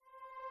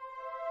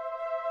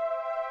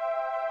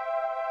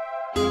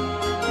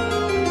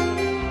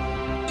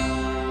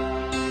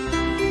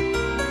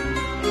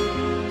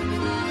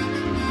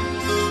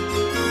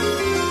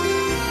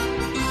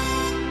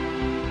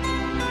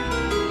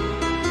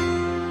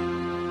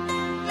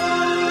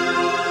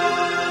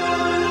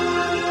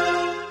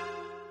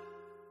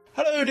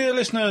Hello, dear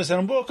listeners,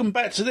 and welcome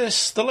back to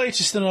this, the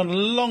latest in a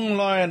long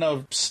line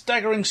of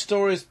staggering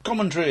stories,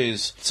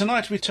 commentaries.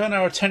 Tonight we turn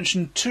our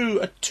attention to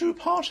a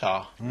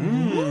two-parter.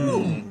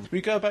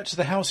 We go back to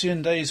the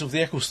halcyon days of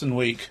the Eccleston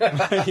week.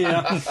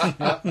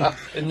 Yeah.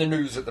 In the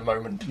news at the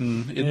moment.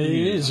 It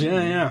is,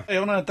 yeah.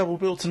 On our double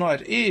bill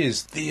tonight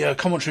is the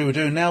commentary we're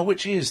doing now,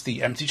 which is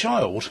The Empty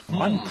Child.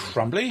 I'm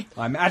Crumbly.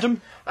 I'm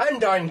Adam.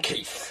 And I'm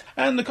Keith.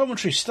 And the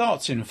commentary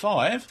starts in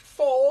 5,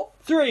 4,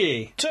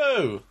 3, 2,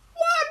 1.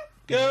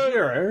 Go!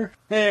 0.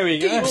 There we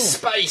go. Deep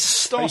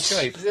space.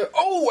 Starscape.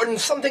 Oh, and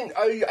something,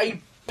 a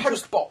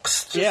post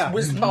box just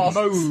whizzed past.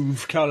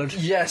 Mauve coloured.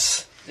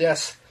 Yes.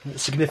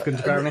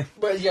 Significant, apparently.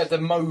 Well, yeah, the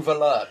mauve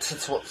alert.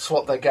 That's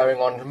what they're going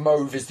on.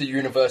 Mauve is the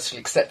universally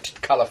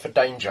accepted colour for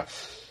danger.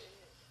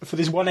 For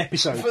this one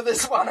episode. For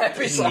this one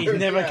episode. He's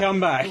never come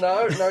back.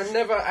 No,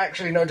 never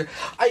actually. No.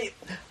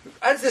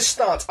 As this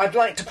starts, I'd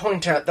like to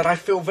point out that I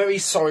feel very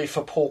sorry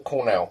for Paul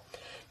Cornell.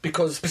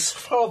 Because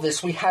before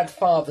this, we had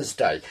Father's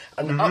Day.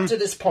 And up to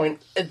this point,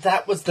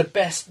 that was the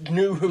best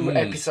New Who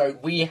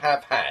episode we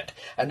have had.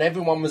 And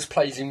everyone was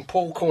praising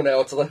Paul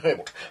Cornell to the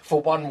hilt for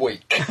 1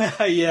 week.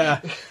 Yeah.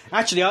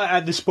 Actually,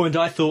 at this point,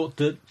 I thought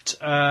that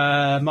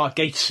Mark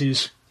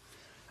Gatiss's,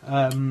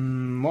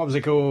 what was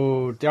it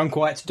called? The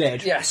Unquiet's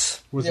Dead.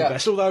 Yes. Was the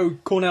best. Although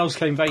Cornell's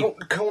came very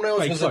Cornell's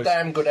very was close. a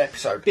damn good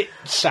episode. Bit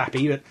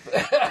sappy, but...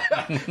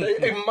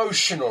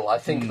 Emotional, I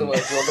think, the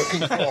word you're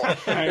looking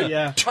for.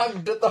 yeah.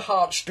 Tugged at the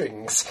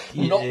heartstrings,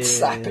 not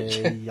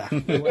sappy. Yeah,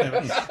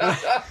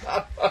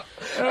 whatever.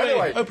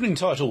 Anyway, opening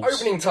titles.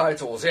 Opening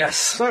titles, yes.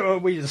 So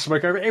we just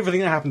spoke over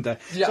everything that happened there.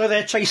 Yeah. So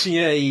they're chasing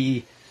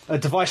a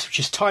device which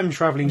is time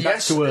travelling back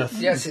to Earth.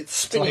 Yes, it's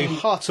spinning. The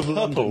heart of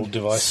Purple London.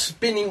 device.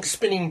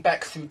 Spinning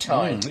back through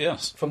time.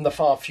 Yes. From the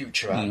far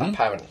future,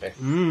 apparently.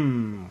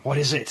 What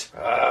is it? We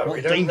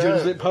What don't danger know.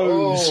 does it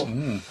pose?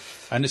 Oh.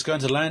 And it's going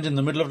to land in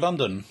the middle of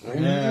London.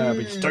 Yeah,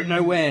 but you don't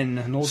know when.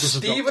 Nor does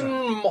the Stephen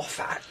Doctor.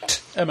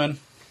 Moffat. Amen.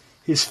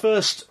 His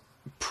first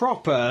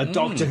proper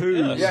Doctor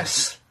Who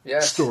Yes.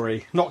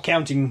 story, not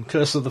counting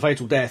Curse of the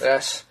Fatal Death,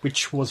 Yes.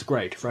 which was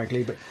great,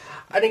 frankly. But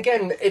And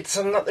again, it's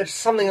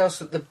something else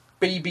that the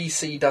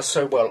BBC does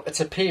so well. It's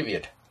a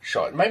period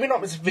shot. Maybe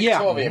not as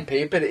Victorian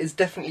period, but it is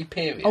definitely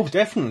period. oh,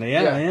 definitely,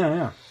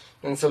 yeah.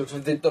 And sort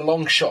of the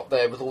long shot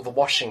there with all the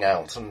washing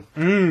out and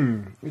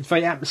It's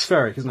very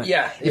atmospheric, isn't it?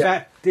 Yeah, In yeah.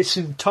 fact, this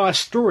entire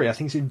story, I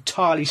think, is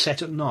entirely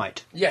set at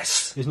night.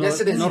 yes, There's not,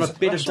 yes, it is. not a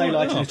bit of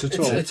daylight in it at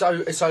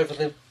all. It's over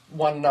the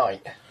one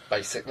night,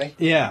 basically.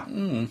 Yeah.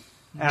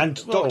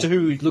 And Doctor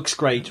Who looks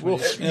great. We'll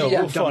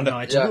Done find at out.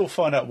 night. Yeah. We'll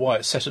find out why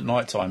it's set at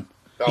night time.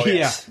 Oh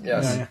yes,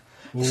 Yeah. yes. Yeah.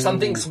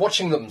 Something's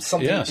watching them.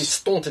 Something Yes.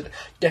 distorted.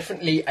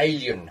 Definitely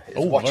alien is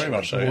Oh, watching very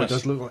much so. them. Oh, it Yes.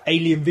 does look like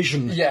alien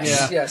vision.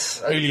 Yes,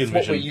 yes. Alien it's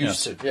what we're vision,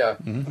 used to. Yeah.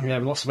 Yeah,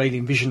 lots of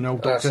alien vision,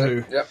 old That's Doctor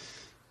it, Who. Yep.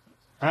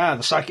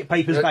 The psychic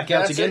paper's back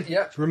out That's again. it,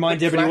 yeah. To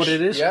remind Big everybody flash,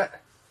 what it is. Yeah.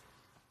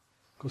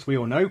 Of course, we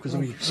all know, because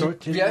we saw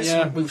it in Yes,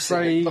 the we've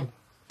seen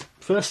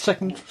it.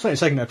 second episode.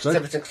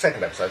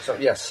 Second episode. So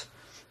yes.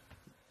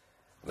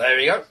 There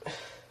we go.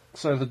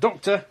 So the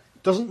Doctor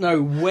doesn't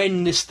know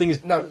when this thing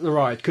is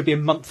arrived. Could be a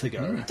month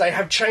ago. They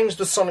have changed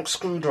the sonic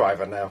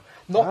screwdriver now.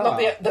 Not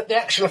the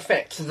actual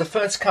effect. The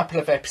first couple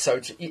of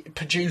episodes it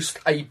produced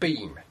a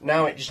beam.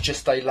 Now it's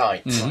just a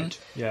light. Right.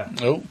 Yeah.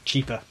 Oh.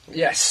 Cheaper.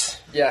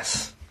 Yes.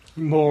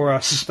 More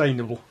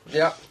sustainable.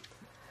 Yeah.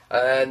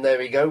 And there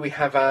we go. We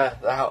have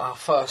our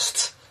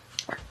first.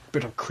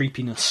 Bit of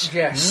creepiness.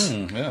 Yes.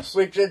 Yes.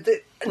 Which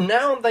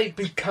now they've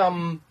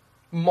become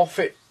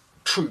Moffat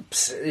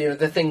troops.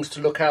 The things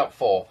to look out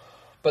for.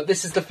 But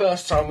this is the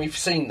first time we've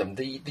seen them.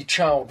 The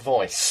child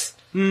voice.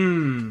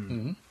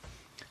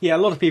 Yeah, a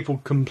lot of people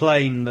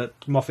complain that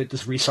Moffat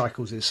just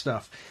recycles his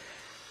stuff.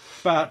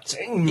 But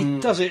he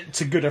does it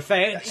to good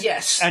effect.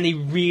 Yes. And he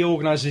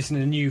reorganises it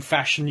in a new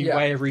fashion, new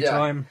way every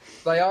time.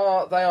 They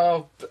are,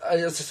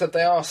 as I said,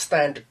 they are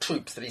standard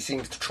troops that he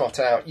seems to trot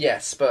out,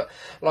 yes. But,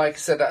 like I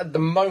said, at the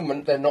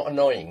moment, they're not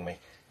annoying me.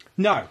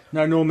 No,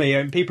 nor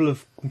me. People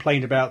have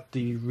complained about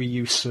the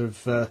reuse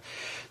of the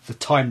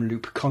time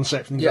loop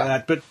concept and things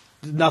like that. But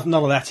none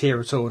of that here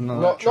at all.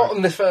 Not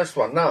on the first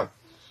one, no.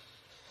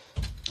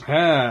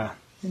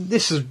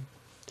 This is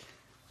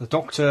the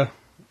Doctor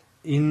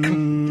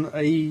in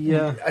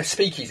A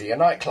speakeasy, a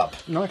nightclub.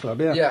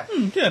 nightclub, yeah. Yeah.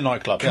 Yeah,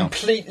 nightclub. Yeah.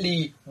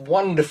 Completely,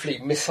 wonderfully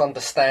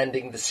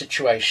misunderstanding the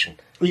situation.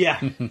 Yeah.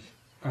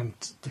 And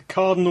the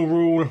cardinal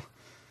rule,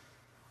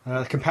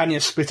 the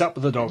companions split up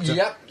with the Doctor.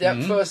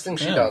 Yep, first thing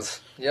she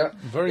does. Yeah.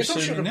 Very You thought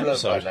she soon in would the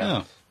have learned episode. by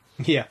now.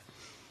 Yeah. Yeah.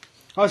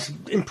 I was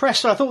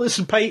impressed. I thought this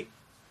would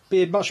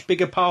be a much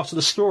bigger part of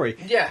the story.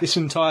 Yeah. This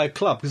entire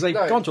club, because they've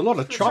gone to a lot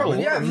of trouble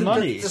and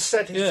money.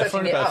 Yeah, for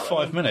only about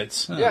 5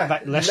 minutes. Yeah,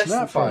 Fact, less than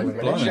that, 5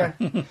 probably.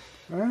 minutes.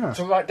 Yeah.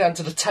 To write down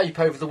to the tape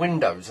over the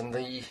windows and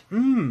the,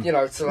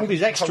 to All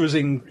these extras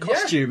in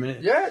costume.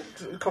 Yeah,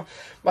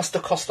 must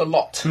have cost a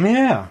lot.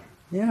 Yeah.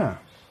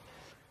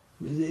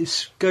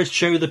 It goes to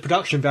show the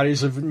production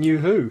values of New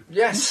Who.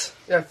 Yes,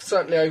 yeah,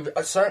 certainly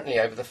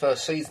over the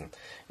first season.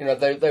 They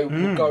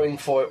were going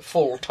for it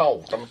full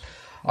told.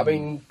 I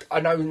mean, I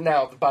know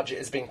now the budget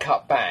has been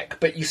cut back,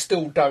 but you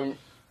still don't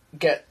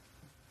get...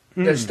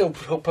 They still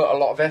put a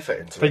lot of effort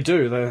into They it.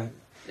 do. They're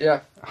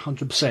Yeah.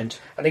 100%.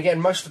 And again,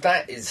 most of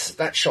that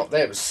shot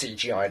there was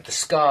CGI, the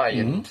sky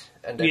and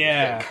everything.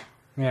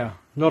 Yeah.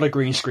 A lot of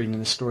green screen in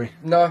this story.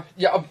 No,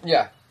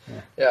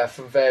 yeah,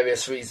 for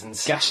various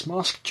reasons. Gas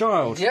mask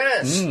child.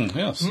 Yes.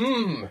 Yes.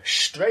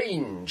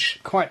 Strange.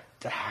 Quite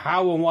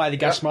how and why the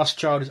gas mask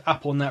child is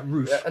up on that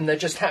roof. Yeah, and there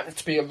just happens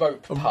to be a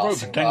rope A rope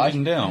passing by.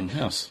 dangling down,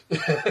 yes.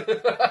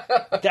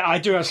 Yeah, I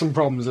do have some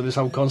problems with this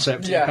whole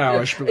concept of power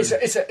rush balloon.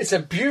 It's a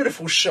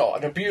beautiful shot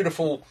and a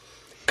beautiful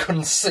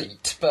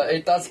conceit, but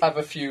it does have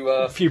a few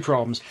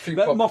problems. But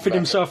problems Moffat about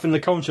himself in the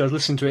commentary, I was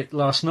listening to it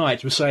last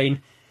night, was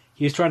saying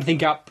he was trying to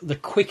think up the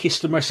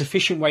quickest and most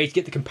efficient way to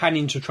get the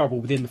companion into trouble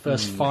within the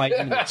first 5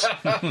 minutes.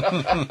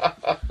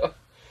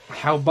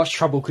 How much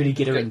trouble could he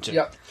get her into?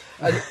 Yeah,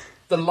 and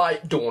the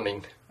light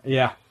dawning.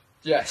 Yeah.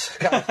 Yes.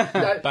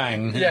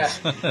 Bang. Yeah.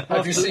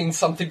 Have you seen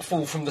something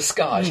fall from the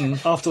sky?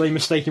 After they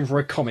mistake him for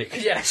a comic.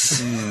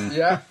 Yes.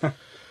 Yeah.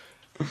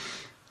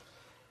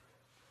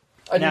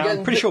 And Now, again,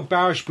 I'm pretty sure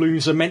barrage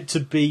balloons are meant to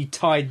be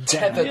tied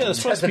down. Tethered. Yeah, they're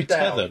supposed to be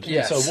Tethered down, tethered.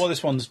 yes. So while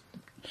this one's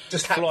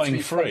just happens flying to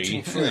be free,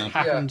 floating free. yeah.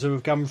 Happen to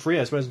have come free,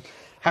 I suppose.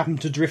 Happen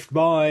to drift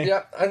by.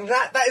 Yeah, and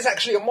that is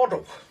actually a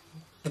model,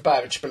 the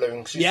barrage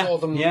balloons. You Yeah, saw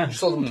them. yeah. You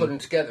saw them put them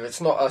together.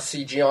 It's not a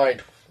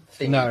CGI'd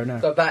thing. No, no.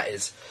 But that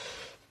is.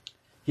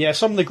 Yeah,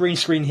 some of the green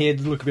screen here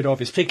look a bit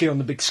obvious, particularly on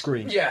the big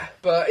screen. Yeah,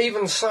 but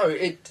even so,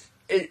 it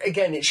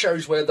again, it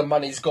shows where the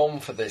money's gone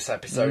for this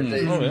episode.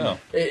 It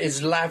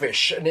is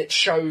lavish, and it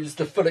shows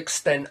the full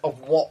extent of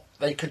what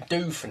they could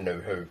do for New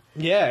Who.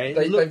 Yeah,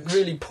 They've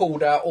really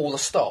pulled out all the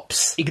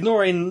stops.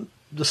 ignoring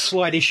the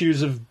slight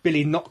issues of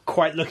Billy not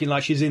quite looking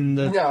like she's in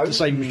the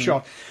same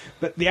shot,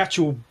 but the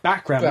actual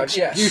background looks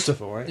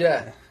beautiful, right?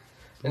 Yeah.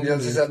 And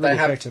as I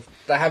said,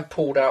 they have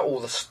pulled out all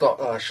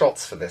the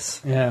shots for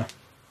this. Yeah.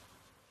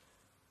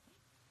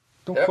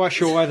 Not quite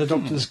sure why the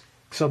Doctor's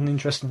suddenly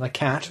interested in the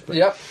cat, but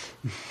Yep.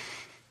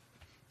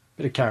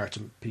 bit of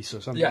character piece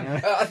or something.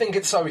 Yeah. I think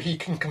it's so he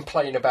can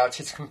complain about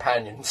his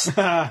companions.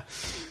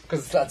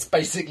 Because that's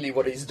basically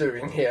what he's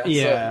doing here.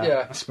 Yeah, So,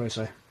 yeah. I suppose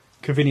so.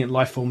 Convenient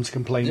life form to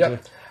complain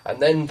Yep. to.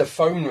 And then the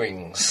phone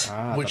rings.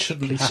 which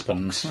shouldn't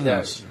happen. No,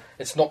 Yes.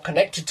 it's not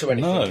connected to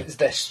anything. No.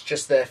 It's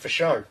just there for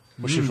show.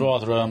 Which is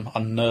rather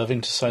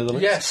unnerving, to say the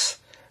least. Yes,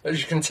 as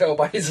you can tell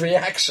by his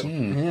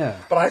reaction. Yeah.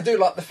 But I do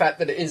like the fact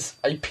that it is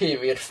a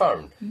period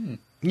phone.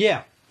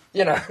 Yeah.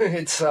 You know,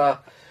 it's...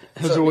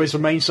 Has always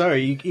remained so.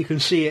 You can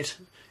see it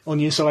on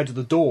the inside of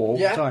the door all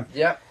the time.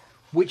 Yeah.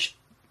 Which...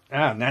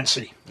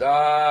 Nancy.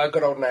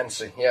 Good old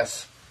Nancy,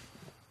 yes.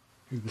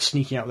 Who was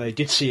sneaking out there. You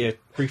did see her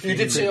briefly. You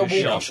did see her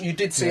walking. You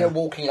did see her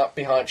walking up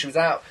behind. She was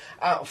out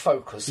of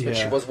focus, but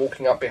she was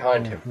walking up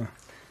behind him.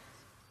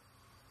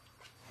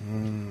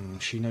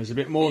 She knows a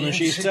bit more than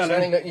she's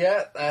telling.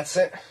 Yeah, that's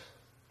it.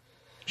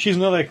 She's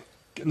another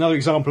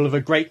example of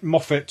a great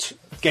Moffat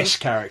guest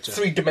character.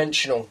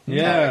 Three-dimensional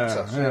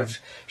Yeah, character.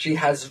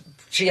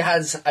 She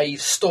has a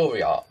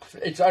story arc.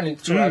 It's only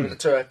over the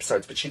 2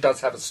 episodes, but she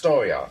does have a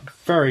story arc.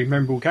 Very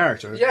memorable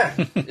character. Yeah,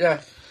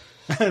 yeah.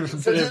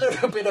 There's a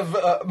little bit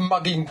of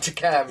mugging to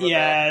Cam.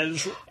 Yeah,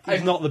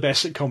 he's not the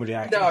best at comedy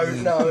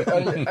acting. No.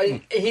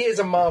 And he is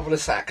a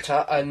marvellous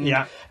actor, and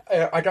Yeah.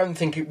 I don't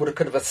think it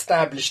could have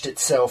established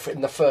itself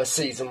in the first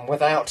season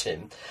without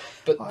him.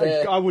 But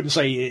I wouldn't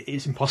say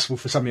it's impossible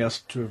for somebody else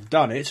to have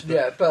done it. But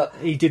yeah, but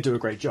he did do a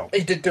great job.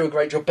 he did do a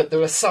great job. But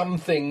there are some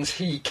things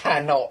he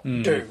cannot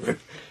do.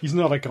 He's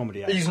not a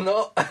comedy actor. He's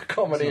not a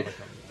comedy.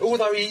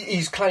 Although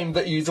he's claimed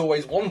that he's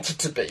always wanted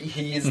to be,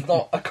 he is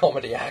not a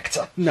comedy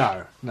actor.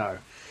 No.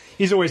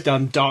 He's always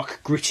done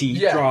dark, gritty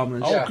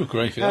dramas. Oh, good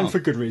grief, yeah. And for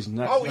good reason.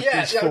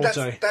 That's his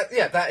forte.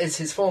 That is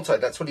his forte.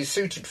 That's what he's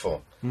suited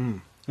for.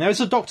 Now, is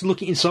the Doctor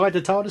looking inside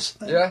the TARDIS?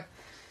 Then? Yeah.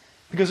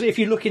 Because if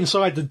you look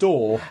inside the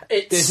door,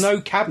 there's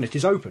no cabinet,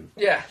 it's open.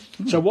 Yeah.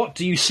 So what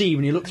do you see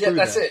when you look through Yeah,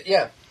 that's there? it,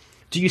 yeah.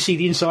 Do you see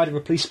the inside of a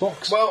police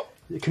box? Well...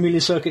 The chameleon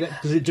circuit,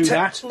 does it do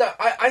that? No,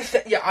 I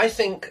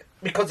think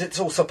because it's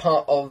also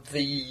part of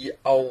the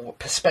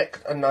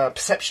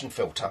perception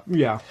filter.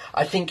 Yeah.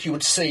 I think you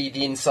would see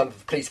the inside of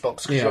the police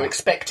box because you're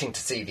expecting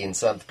to see the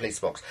inside of the police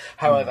box.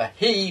 However,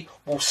 he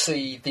will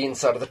see the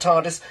inside of the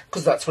TARDIS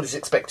because that's what he's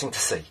expecting to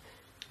see.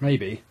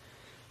 Maybe.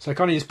 So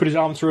can't he just put his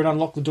arm through and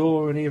unlock the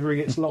door whenever he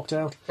gets locked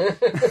out?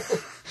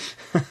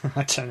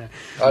 I don't know.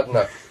 I don't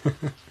know.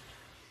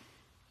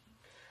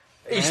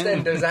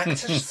 EastEnders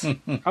actress.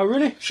 Oh,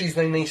 really? She's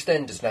in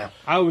EastEnders now.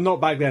 Oh,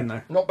 not back then,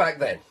 though. Not back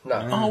then,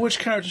 no. Oh, which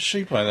character does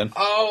she play then?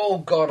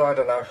 Oh, God, I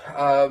don't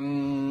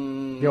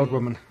know. The old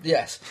woman.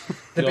 Yes.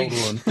 The old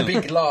woman. The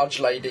big, large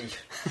lady.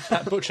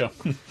 That butcher.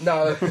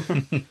 No.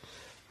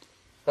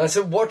 I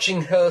said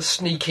watching her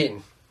sneak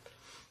in.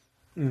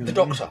 The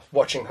Doctor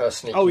watching her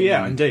sneak in. Oh,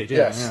 yeah, indeed. Yeah,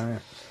 Yes. yeah.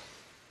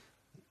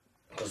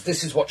 Because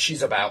this is what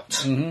she's about.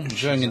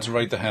 Going in to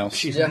raid the house.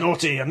 She's a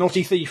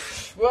naughty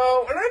thief.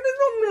 Well, not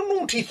a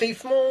naughty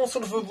thief, more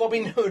sort of a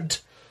Robin Hood.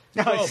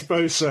 I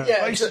suppose so.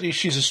 Yeah, Basically,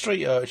 she's a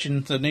street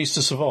urchin that needs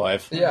to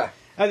survive. Yeah.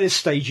 At this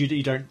stage,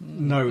 you don't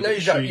know. No,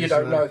 you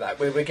don't know that.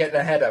 We're getting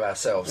ahead of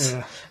ourselves.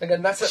 Yeah.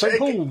 Again, that's St.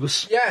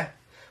 Paul's. Yeah,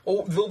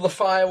 all the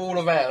fire all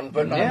around,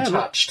 but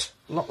untouched.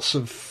 Lots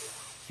of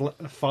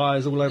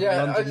fires all over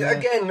London.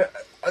 Again,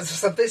 as I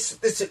said,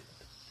 this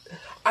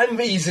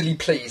I'm easily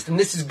pleased, and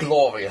this is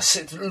glorious.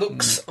 It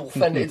looks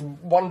authentic, it's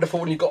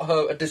wonderful when you got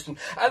her at a distance.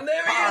 And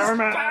there he is,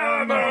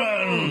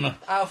 Barrowman!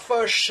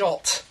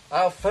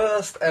 Our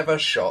first ever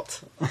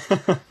shot.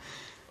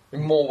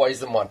 In more ways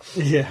than one.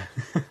 Yeah.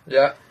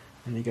 Yeah.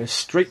 And he goes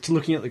straight to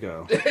looking at the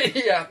girl.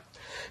 Yeah.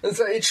 And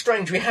so it's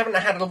strange, we haven't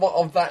had a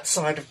lot of that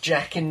side of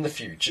Jack in the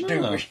future, do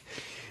we?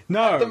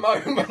 No. At the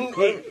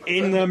moment.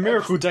 In the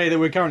Miracle Day that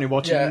we're currently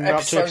watching, we're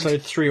up to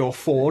episode 3 or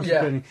 4,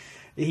 depending.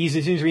 He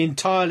seems to be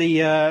entirely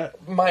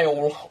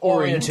male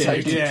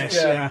orientated. Yes,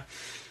 yeah.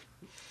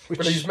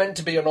 But he's meant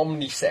to be an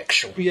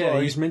omnisexual. Yeah,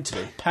 he's meant to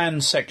be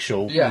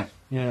pansexual. Yeah,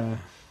 yeah.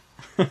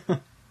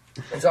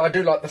 So I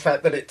do like the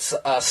fact that it's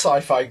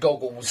sci-fi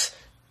goggles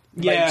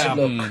made to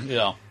look.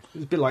 Yeah,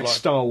 it's a bit like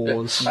Star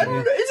Wars.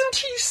 And isn't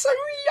he so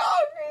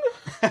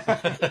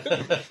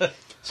young?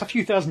 It's a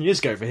few thousand years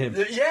ago for him.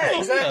 Yeah,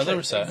 exactly.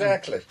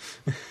 Exactly.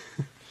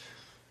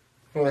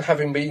 Well,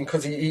 having been,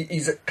 because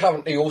he's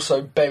currently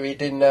also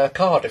buried in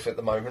Cardiff at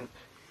the moment.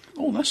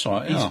 Oh, that's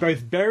right, yeah. He's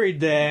both buried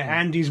there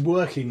and he's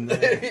working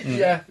there.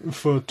 Yeah.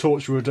 For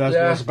Torchwood as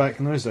was back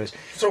in those days.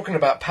 Talking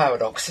about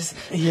paradoxes.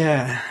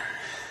 Yeah.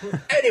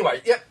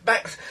 Anyway,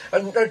 back.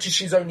 And notice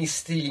she's only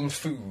stealing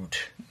food.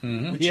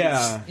 Mm-hmm. Which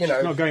is, she's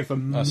not going for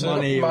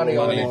money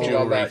or anything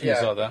like that.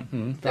 Things like that.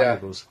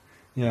 Valuables.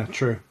 Yeah,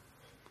 true.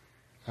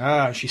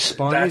 She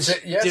spies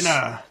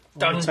dinner.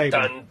 Dun,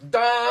 dun,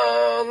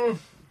 dun.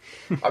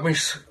 I mean,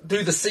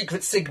 do the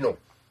secret signal.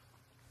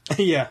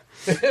 Yeah.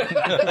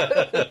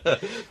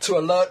 To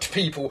alert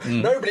people.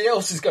 Nobody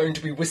else is going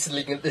to be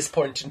whistling at this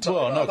point in time.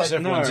 Well, no, because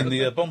everyone's in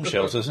the bomb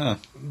shelters, isn't it?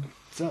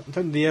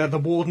 Don't the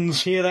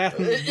wardens hear that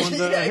and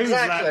wonder who's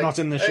that not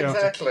in the shelter?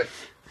 Exactly.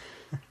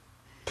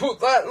 Put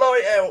that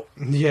light out.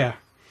 Yeah.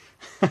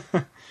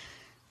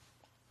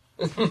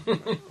 A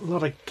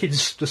lot of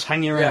kids just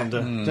hanging around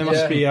her. There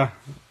must be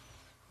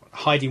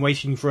hiding,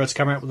 waiting for her to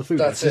come out with the food.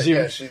 That's it.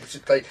 Yeah,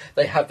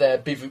 they have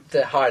their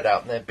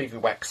hideout and their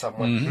bivouac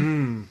somewhere.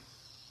 Mm-hmm.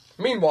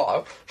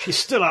 Meanwhile, she's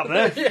still up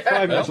there.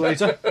 5 minutes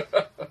later.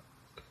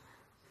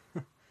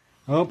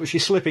 Oh, but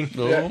she's slipping.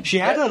 Yeah. She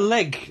had her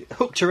leg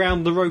hooked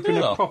around the rope in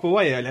a proper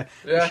way earlier.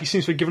 Yeah. She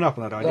seems to have given up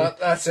on that idea.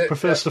 That's it.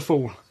 Prefers to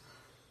fall.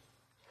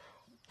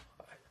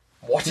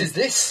 What is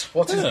this?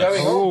 What is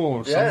going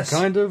on? Some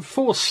kind of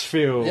force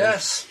field.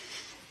 Yes.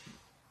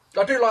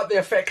 I do like the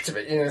effect of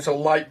it, it's a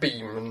light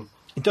beam. And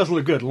it does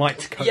look good,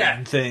 light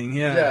cone thing,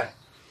 yeah.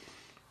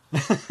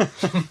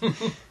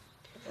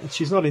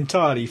 She's not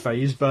entirely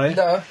phased by it.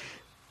 No.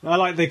 I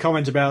like the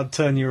comment about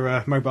turn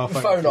your mobile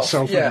phone off.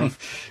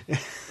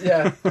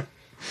 Yeah.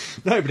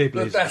 Nobody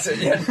believes That's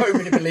it,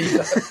 nobody believes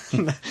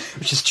that.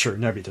 Which is true,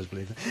 nobody does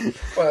believe it.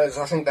 Well,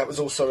 I think that was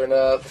also in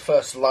the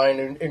first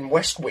line in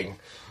West Wing.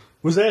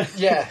 Was there?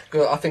 Yeah,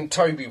 'cause I think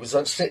Toby was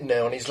sitting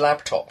there on his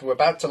laptop. We're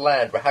about to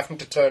land. We're having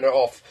to turn it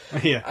off.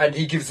 Yeah. And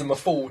he gives them a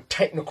full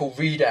technical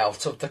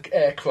readout of the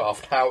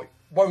aircraft, how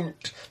the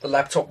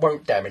laptop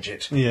won't damage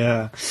it.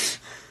 Yeah.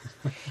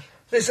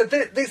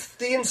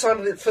 The inside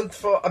of it,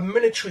 for a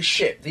military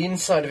ship, the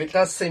inside of it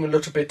does seem a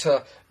little bit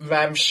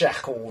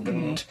ramshackled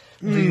and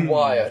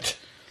rewired.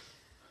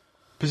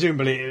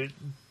 Presumably,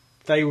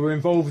 they were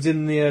involved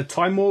in the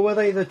Time War, were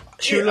they? The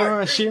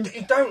Chula, I assume?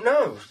 You don't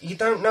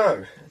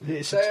know.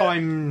 It's a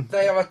time...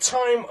 They are a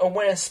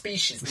time-aware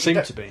species. They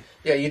seem to be.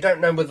 Yeah, you don't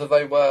know whether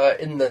they were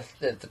in the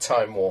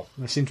Time War.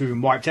 They seem to have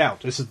been wiped out.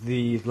 This is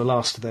the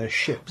last of their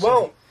ships.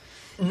 Well,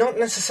 not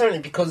necessarily,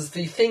 because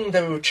the thing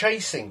they were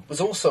chasing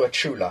was also a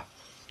Chula.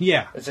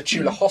 Yeah. It's a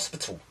Chula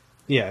hospital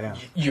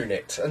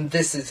unit, and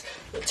this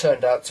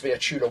turned out to be a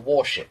Chula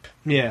warship.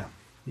 Yeah.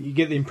 You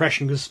get the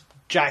impression, because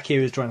Jack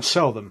here is trying to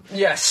sell them.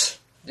 Yes.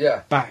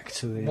 Yeah. Back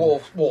to the...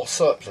 War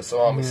surplus,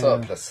 or army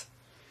surplus.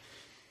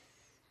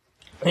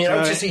 You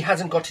notice he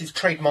hasn't got his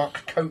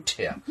trademark coat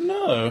here.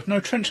 No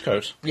trench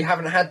coat. We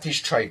haven't had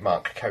his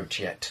trademark coat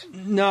yet.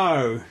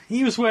 No.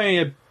 He was wearing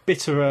a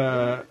bit of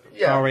a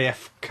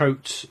RAF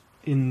coat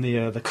in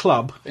the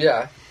club.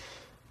 Yeah.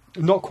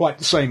 Not quite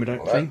the same, I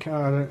don't think.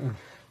 I don't know.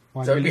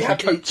 So we have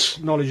coats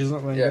knowledge is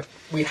not very good.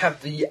 We have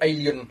the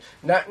alien...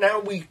 Now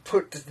we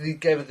put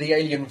together the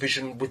alien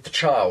vision with the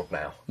child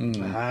now.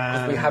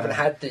 Because we haven't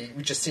had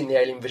we just seen the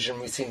alien vision,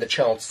 we've seen the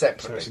child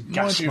separately.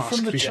 So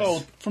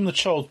from the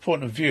child's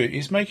point of view,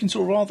 he's making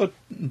sort of rather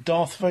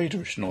Darth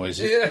Vader-ish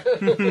noises.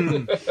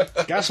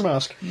 Yeah. Gas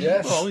mask.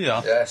 Yes. Well,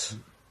 yeah. Yes.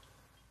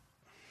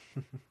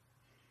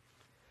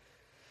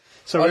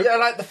 So I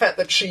like the fact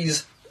that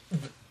she's...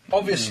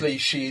 Obviously,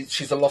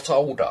 she's a lot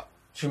older.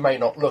 She may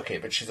not look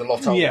it, but she's a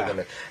lot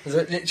older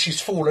than it.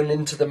 She's fallen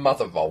into the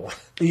mother role.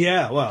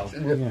 Yeah, well,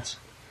 yes.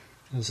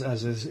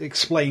 As is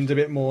explained a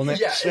bit more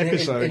next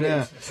episode.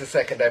 It's the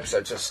second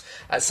episode, just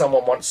as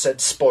someone once said,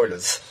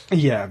 spoilers.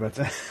 Yeah, but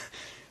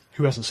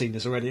who hasn't seen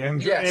this already?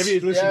 Yes, have you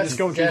listened to this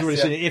commentary? You've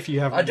already seen it. If you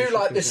haven't, I do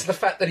like the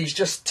fact that he's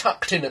just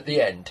tucked in at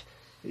the end.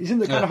 He's in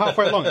the kind of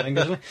halfway along, I think,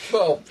 isn't he?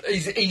 Well,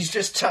 he's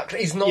just tucked.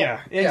 He's not.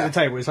 Yeah, end of the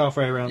table. He's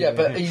halfway around. Yeah,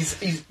 but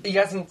he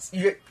hasn't.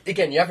 You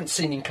haven't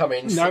seen him come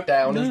in, sit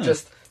down, and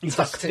just he's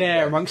tucked just in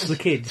there amongst the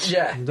kids.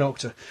 Yeah, and the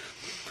doctor.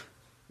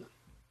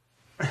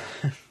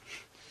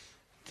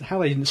 How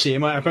they didn't see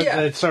him, I bet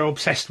they're so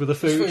obsessed with the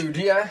food.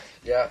 Yeah.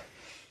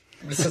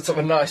 It's sort of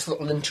a nice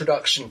little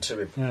introduction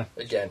to him. Yeah.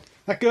 Again,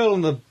 that girl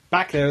on the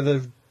back there,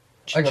 the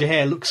ginger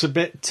hair, looks a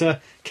bit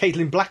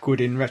Caitlin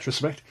Blackwood in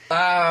retrospect.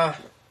 Younger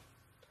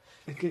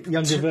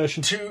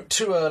version.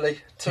 Too early.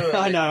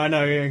 I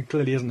know. Yeah,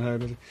 clearly isn't her.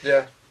 But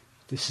yeah.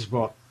 This is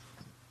what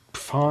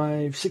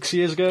 5-6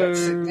 years ago.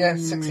 6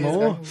 years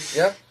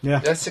ago.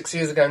 Yeah. 6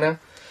 years ago now.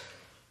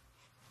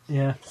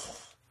 Yeah.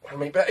 I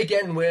mean, but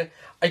again,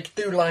 I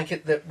do like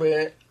it that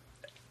we're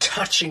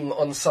touching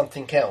on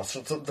something else.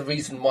 It's the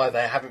reason why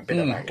they haven't been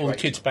evacuated. All the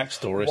kids'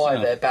 backstories. Why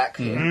they're back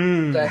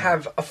here. They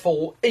have a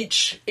full.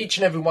 Each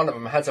and every one of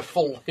them has a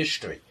full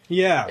history.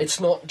 Yeah.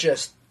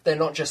 They're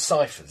not just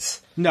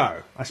ciphers. No,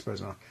 I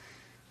suppose not.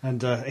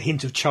 And a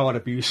hint of child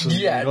abuse.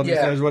 And God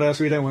knows what else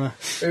we don't want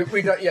to.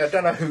 We don't. Yeah,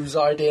 don't know whose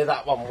idea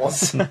that one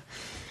was.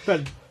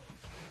 But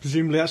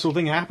presumably that sort of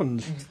thing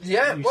happened.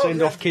 Yeah, you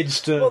send off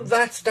kids to. Well,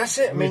 that's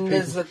it. I mean,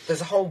 there's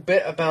a whole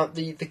bit about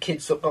the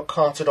kids that got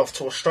carted off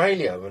to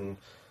Australia and.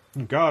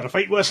 Oh God, a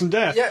fate worse than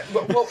death. Yeah,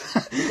 well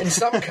in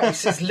some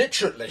cases,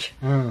 literally.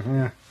 Oh,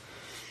 yeah.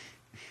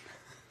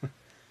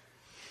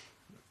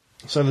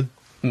 So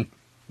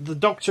the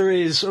doctor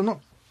is not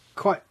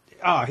quite.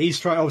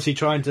 He's obviously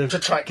trying to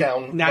track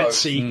down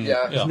Nancy.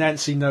 Yeah.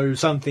 Nancy knows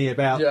something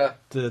about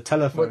the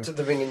telephone. Went to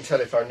the ringing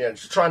telephone. Yeah,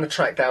 trying to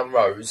track down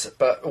Rose,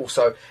 but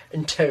also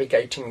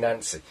interrogating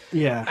Nancy.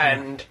 Yeah,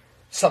 and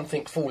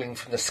something falling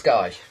from the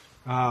sky.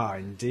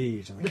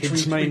 Indeed. And the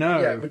kids may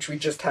know. Yeah, which we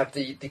just have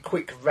the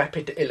quick,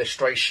 rapid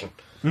illustration.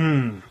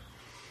 Mm.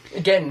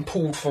 Again,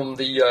 pulled from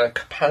the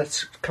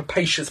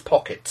capacious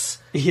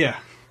pockets. Yeah.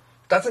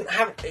 Doesn't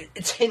have.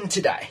 It's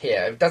hinted at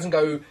here. It doesn't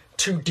go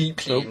too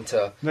deeply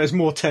into. There's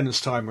more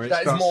Tennant's time where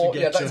it's more.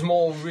 That's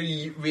more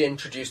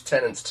reintroduced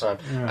Tennant's time.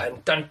 Yeah.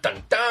 And dun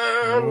dun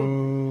dun.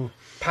 Ooh.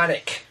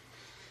 Panic.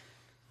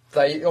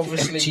 They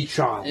obviously. Empty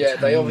child. Yeah,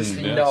 they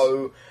obviously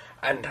know,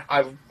 and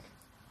I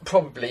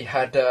probably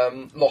had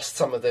lost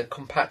some of the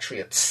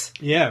compatriots.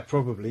 Yeah,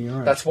 probably.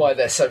 Right. That's why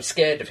they're so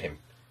scared of him.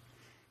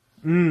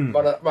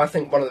 I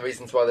think one of the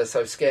reasons why they're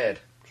so scared.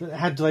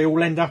 How do they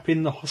all end up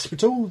in the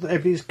hospital?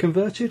 Everybody's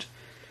converted.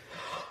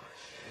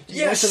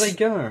 Yes. Where do they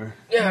go?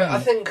 Yeah, I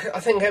think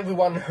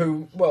everyone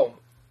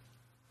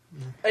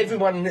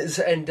everyone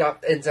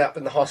ends up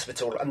in the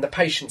hospital, and the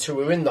patients who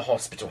were in the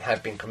hospital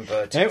have been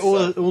converted. Yeah,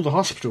 all the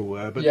hospital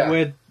were, but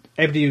where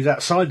everybody who's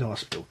outside the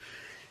hospital,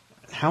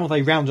 how are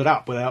they rounded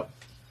up without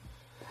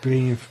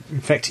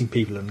infecting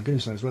people and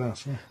goodness knows what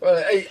else? Yeah.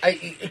 Well,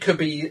 it could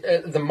be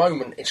at the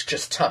moment it's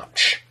just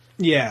touch.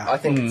 Yeah, I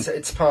think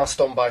it's passed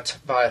on by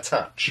a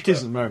touch. It is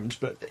at the moment,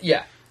 but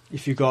yeah,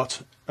 if you've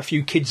got a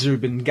few kids who've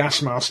been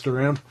gas masked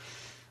around,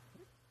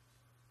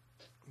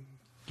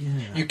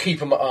 you keep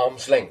them at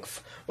arm's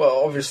length.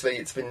 Well, obviously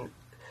it's been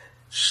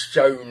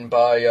shown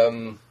by.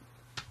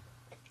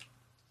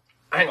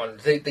 Hang on,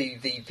 they've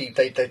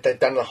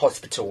done the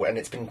hospital and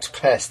it's been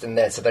pressed in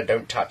there so they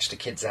don't touch the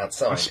kids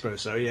outside. I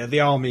suppose so. Yeah, the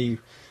army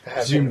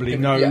presumably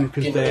know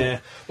because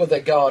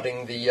they're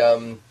guarding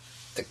the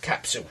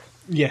capsule.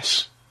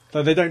 Yes.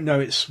 Though they don't know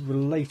it's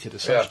related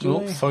as such.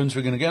 Oh, phone's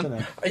ringing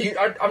again.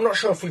 I'm not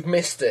sure if we've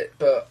missed it,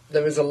 but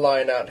there is a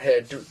line out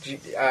here. Do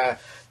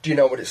you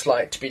know what it's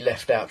like to be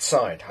left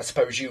outside? I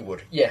suppose you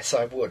would. Yes,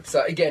 I would.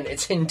 So again,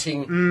 it's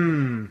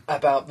hinting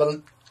about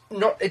the.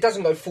 It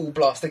doesn't go full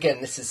blast.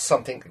 Again, this is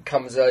something that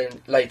comes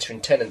later in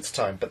Tennant's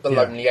time, but the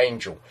lonely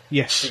angel.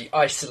 Yes. The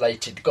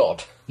isolated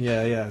god.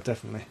 Yeah,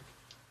 definitely.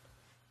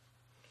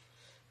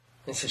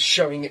 This is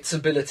showing its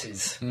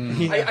abilities.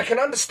 Yeah. I can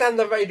understand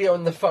the radio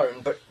and the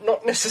phone, but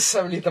not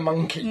necessarily the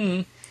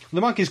monkey.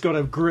 The monkey's got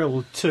a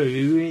grill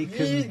too.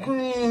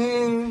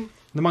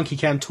 The monkey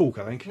can talk,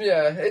 I think.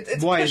 Yeah,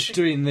 it's why it's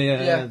doing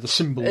the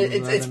symbol.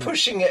 It's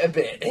pushing it a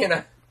bit, you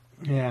know.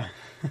 Yeah.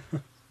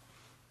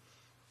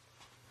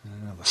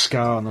 The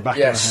scar on the back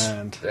of the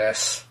hand.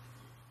 Yes.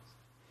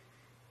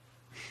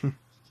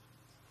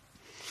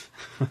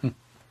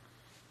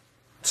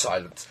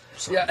 Silence.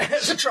 Yeah,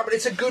 it's the trouble.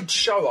 It's a good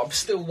show. I'm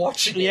still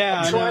watching it.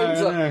 Yeah, I'm trying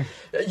to.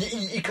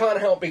 You can't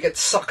help but get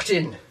sucked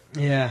in.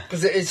 Yeah,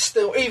 because it is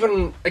still,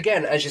 even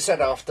again, as you said,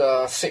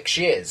 after 6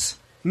 years,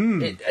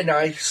 and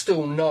I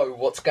still know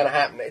what's going to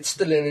happen. It's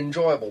still an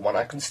enjoyable one.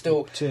 I can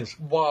still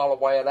while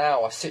away an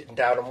hour sitting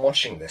down and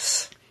watching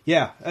this.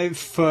 Yeah,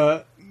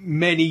 for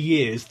many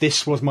years,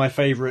 this was my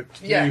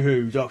favourite New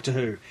Who, Doctor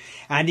Who,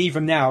 and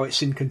even now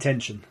it's in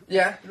contention.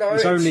 Yeah, no,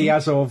 it's only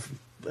as of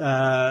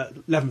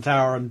 11th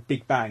Hour and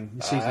Big Bang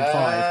in season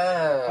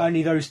 5.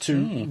 Only those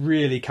two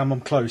really come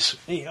on close.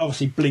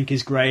 Obviously, Blink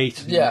is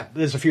great. Yeah,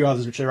 there's a few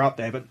others which are up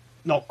there, but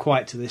not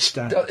quite to this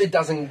standard. It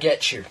doesn't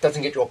get you.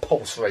 Doesn't get your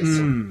pulse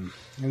racing.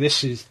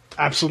 This is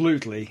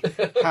absolutely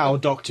how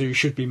Doctor Who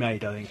should be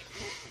made, I think.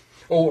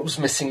 All it was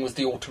missing was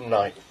the autumn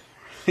night.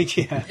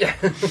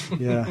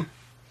 Yeah.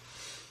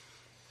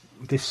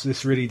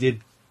 this really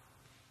did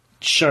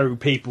show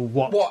people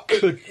what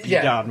could be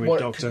done with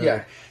Doctor Who.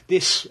 Yeah.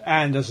 This,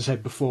 and as I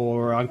said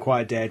before,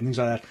 Unquiet Dead and things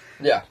like that.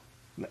 Yeah.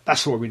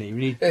 That's what we need.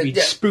 We need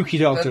spooky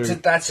Doctor Who.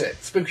 That's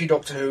it. Spooky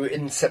Doctor Who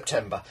in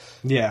September.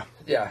 Yeah.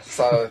 Yeah,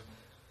 so...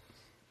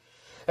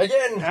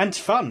 Again... And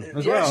fun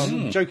as well.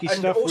 Jokey and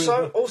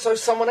stuff. Also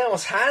someone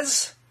else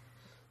has...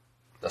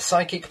 the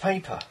psychic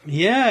paper.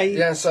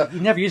 Yeah, so he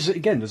never uses it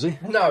again, does he?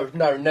 No,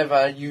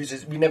 never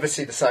uses... We never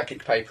see the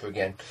psychic paper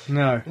again.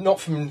 No. Not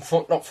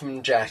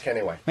from Jack,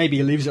 anyway. Maybe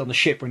he leaves it on the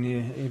ship when he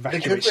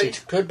evacuates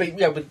it. Could be,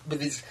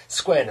 with his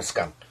squareness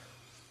gun.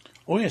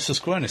 Oh, yes, the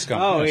squareness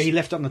gun. Oh, yes. he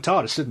left it on the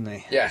TARDIS, didn't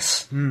he?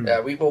 Yes.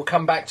 Yeah, we will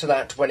come back to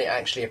that when it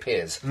actually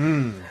appears.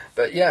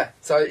 But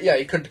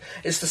he could...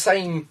 It's the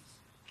same...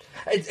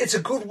 It's a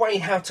good way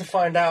how to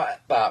find out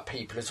about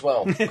people as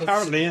well.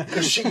 Apparently, yeah.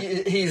 Because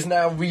he is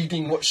now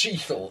reading what she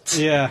thought.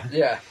 Yeah.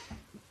 Yeah.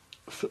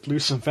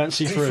 Footloose and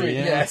fancy free,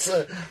 yeah. Yes,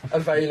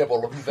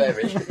 available and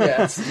very,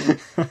 yes.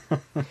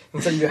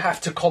 And so you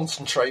have to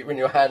concentrate when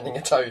you're handing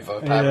it over,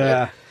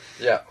 apparently.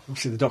 Yeah.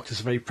 Obviously the Doctor's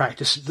very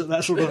practiced at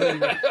that sort of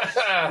thing.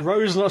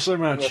 Rose, not so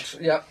much.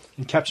 Yeah.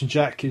 And Captain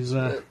Jack is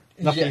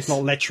nothing if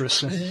not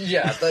lecherous.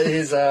 Yeah,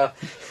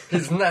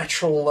 his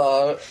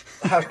natural,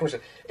 how can I say,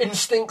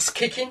 instincts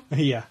kicking.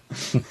 Yeah.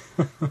 It's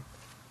a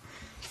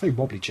very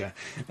wobbly chair.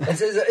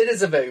 It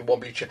is a very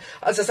wobbly chair.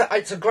 As I said,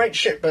 it's a great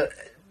ship, but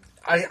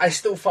I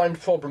still find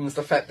problems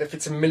the fact that if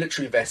it's a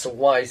military vessel,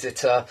 why is it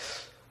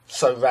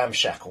so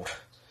ramshackled?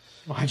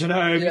 I don't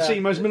know. Have you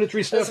seen most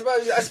military stuff?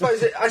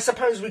 I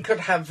suppose we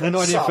could have they're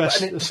not some,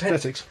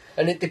 aesthetics.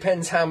 And it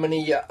depends how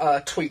many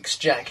tweaks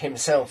Jack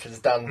himself has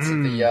done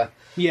to the...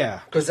 yeah.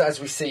 Because as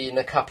we see in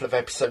a couple of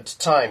episodes'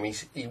 time,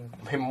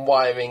 him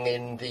wiring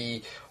in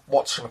the...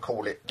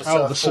 whatchamacallit?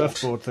 The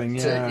surfboard thing,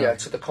 yeah.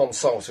 To the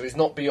console. So he's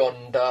not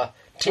beyond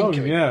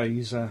tinkering. Oh, yeah.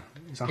 He's a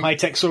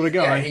high-tech sort of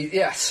guy.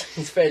 Yeah,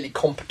 he's fairly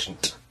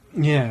competent.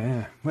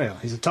 Yeah. Well,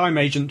 he's a time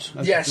agent,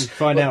 as we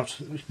find out.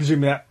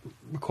 Presumably that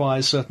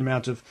requires a certain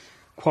amount of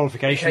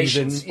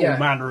qualifications in all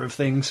manner of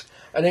things.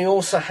 And they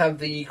also have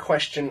the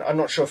question, I'm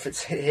not sure if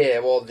it's here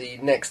or the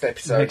next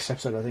episode. Next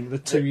episode, I think, the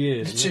 2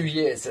 years. The 2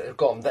 years that have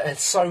gone, that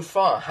so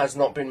far has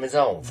not been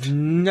resolved.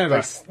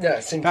 Never.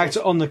 In fact,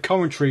 on the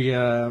commentary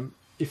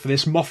for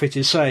this, Moffat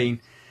is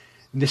saying,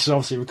 and this is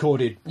obviously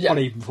recorded not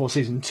even before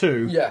season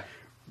 2,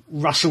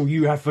 Russell,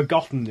 you have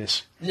forgotten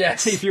this.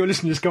 Yes. If you're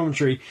listening to this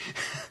commentary,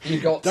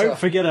 don't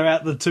forget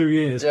about the 2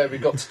 years. Yeah, we've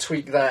got to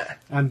tweak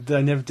that. And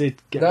they never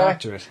did get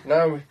back to it.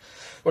 No.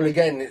 Well,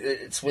 again,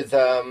 it's with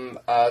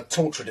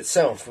Torchwood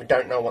itself. We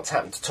don't know what's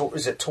happened to Torchwood.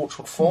 Is it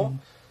Torchwood 4?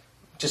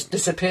 Just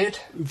disappeared?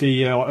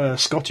 The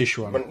Scottish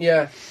one.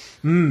 Yeah.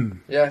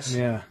 Yes.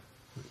 Yeah.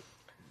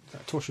 Is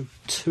that Torchwood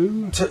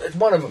 2?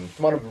 One of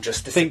them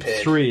just disappeared. I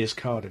think 3 is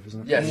Cardiff,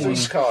 isn't it? Yeah, 3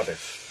 is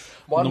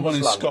Cardiff. The one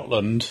in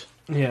Scotland.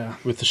 Yeah.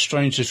 With the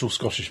strange little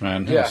Scottish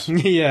man. Yeah. Yes.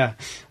 Yeah.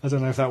 I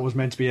don't know if that was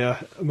meant to be a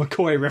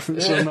McCoy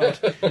reference or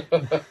not.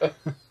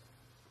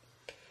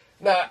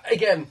 Now,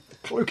 again...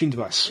 Cloaking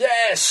device.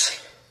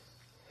 Yes!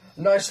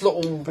 Nice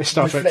little very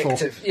Star Trek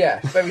reflective... 4. Yeah,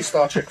 very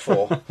Star Trek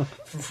 4.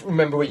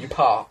 Remember where you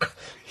park.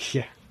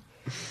 Yeah.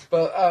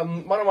 But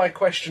one of my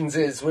questions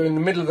is, we're in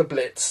the middle of the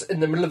Blitz,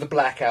 in the middle of the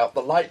blackout,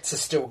 the lights are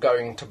still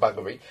going to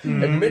buggery,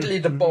 admittedly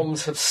the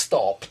bombs have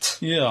stopped.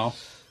 Yeah.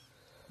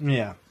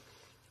 Yeah.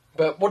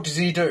 But what does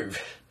he do?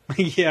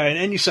 Yeah, in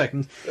any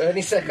second.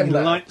 The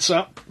lights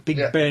up, Big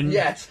Ben.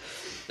 Yes.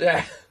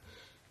 Yeah.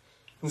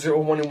 Is it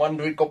all one in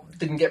wonder it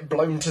didn't get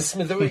blown to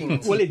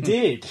smithereens? Well, it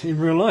did in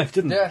real life,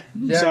 didn't it?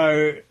 Yeah.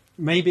 So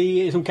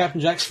maybe it's all Captain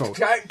Jack's fault.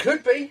 It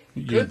could be.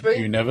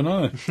 You never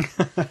know.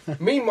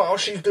 Meanwhile,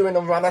 she's doing a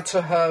runner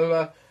to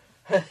her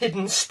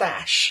hidden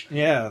stash.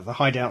 Yeah, the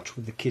hideout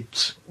with the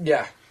kids.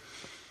 Yeah.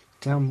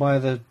 Down by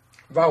the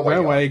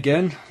railway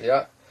again.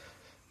 Yeah.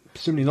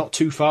 Presumably not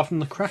too far from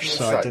the crash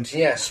site. Then,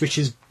 yes. Which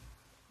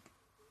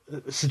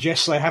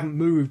suggests they haven't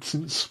moved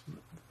since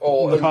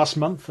the past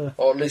month.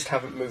 Or at least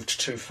haven't moved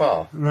too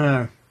far.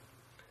 No.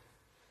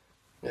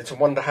 It's a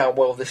wonder how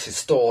well this is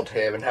stored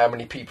here and how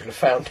many people have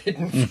found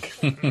hidden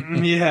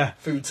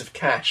foods of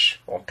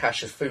cash, or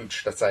cash of food,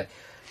 should I say.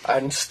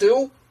 And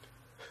still...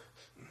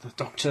 The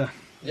Doctor...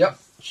 Yep.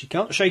 She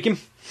can't shake him.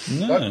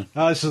 No.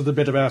 This is the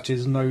bit about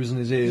his nose and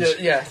his ears.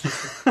 Yeah.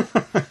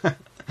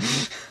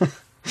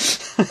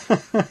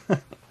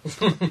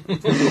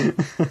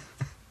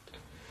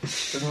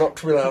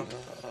 Not without...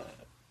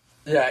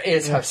 Yeah,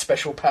 ears have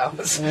special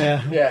powers.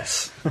 Yeah.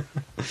 Yes.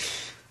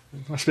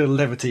 Nice bit of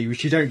levity,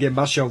 which you don't get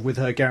much of with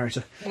her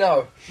character.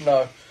 No.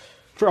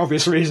 For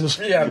obvious reasons.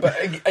 Yeah, but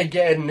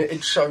again,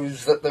 it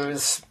shows that there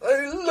is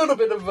a little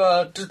bit of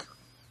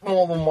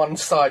more than one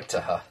side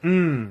to her.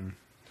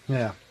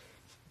 Yeah.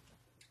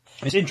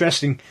 It's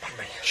interesting.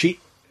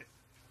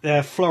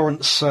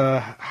 Florence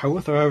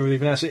Howarth, or however you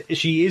pronounce it,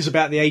 she is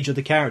about the age of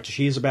the character.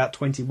 She is about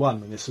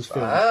 21 when this was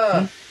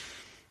filmed.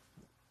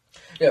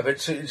 Yeah,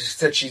 but she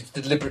said she's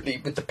deliberately,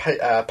 with the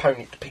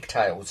pony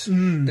pigtails,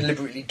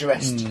 deliberately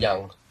dressed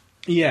young.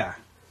 Yeah.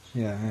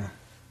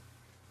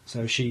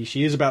 So she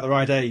is about the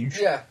right age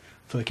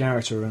for the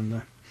character.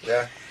 And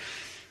Yeah.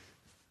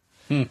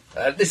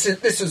 This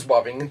is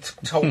worrying.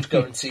 Told to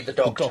go and see the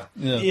doctor.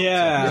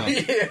 Yeah.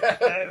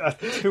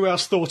 Who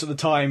else thought at the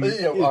time?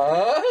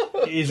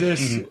 Is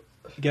this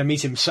going to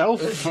meet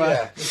himself?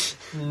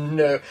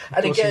 No.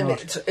 And again,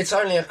 it's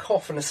only a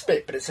cough and a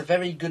spit, but it's a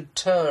very good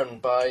turn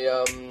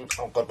by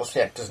what's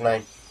the actor's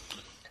name?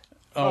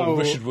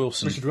 Richard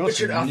Wilson.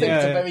 Richard, I think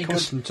it's a very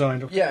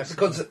good. Yeah,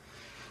 because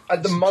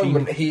at the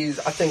moment I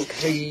think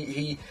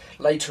he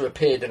later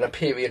appeared in a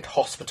period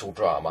hospital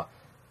drama.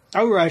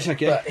 Oh, right,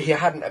 okay. But he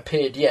hadn't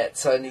appeared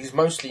yet, and he's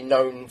mostly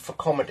known for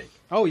comedy.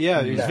 Oh,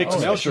 yeah, he's Victor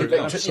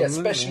Meldrew.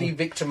 Especially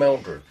Victor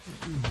Meldrew.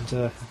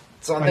 And,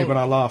 so I think when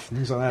I laugh and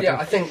things like that. Yeah,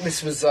 I think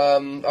this was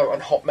on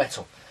Hot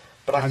Metal.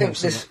 But I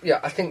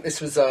think this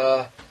was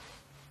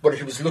what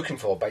he was looking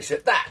for,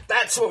 basically.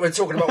 That's what we're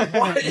talking about.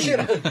 Why,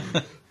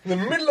 the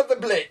middle of the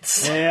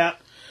Blitz. Yeah.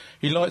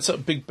 He lights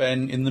up Big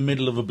Ben in the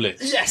middle of a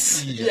blitz.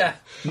 Yes, yeah.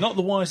 Not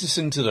the wisest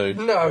thing to do.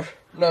 No.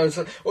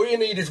 So all you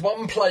need is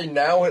one plane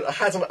now. It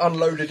hasn't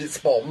unloaded its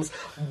bombs.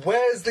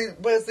 Where's the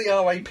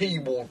RAP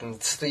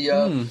wardens?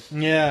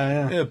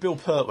 Bill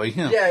Pertwee.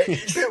 Yeah,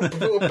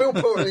 Bill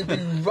Pertwee be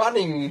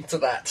running to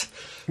that.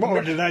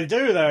 What did they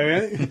do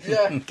though?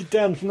 Yeah, get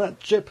down from that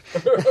ship.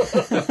 Put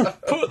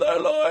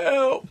that light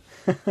out.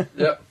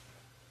 Yep.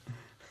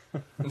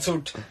 And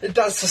so it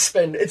does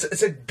suspend.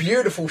 It's a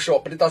beautiful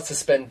shot, but it does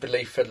suspend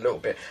belief a little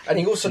bit. And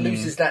he also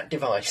loses that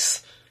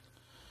device.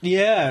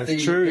 Yeah,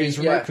 it's true. He's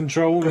remote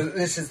control.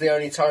 This is the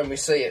only time we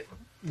see it.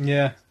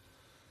 Yeah.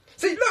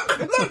 See, look!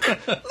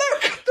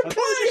 The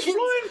plane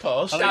flying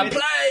past. The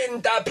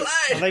plane.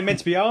 Are they meant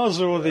to be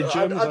ours or are they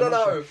Germans?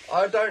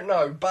 I don't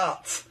know,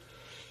 but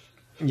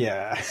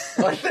yeah,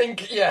 I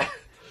think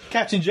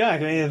Captain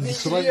Jack.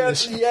 It's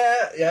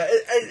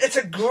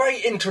a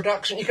great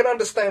introduction. You can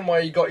understand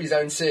why he got his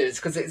own series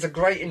because it's a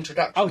great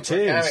introduction. Oh, it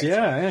is.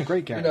 Yeah,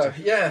 great character.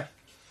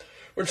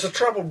 Which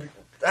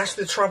that's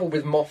the trouble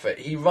with Moffat.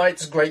 He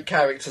writes great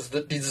characters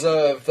that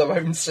deserve their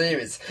own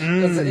series.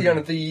 Vashta.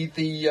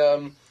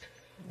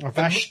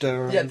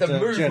 The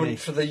movement Jenny.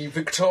 for the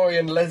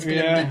Victorian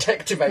lesbian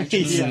detective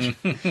agency.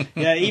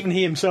 Even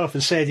he himself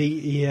has said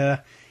he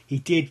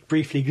did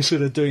briefly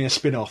consider doing a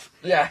spin-off.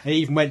 Yeah. He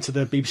even went to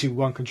the BBC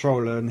One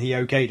controller and he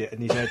okayed it.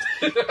 And he said,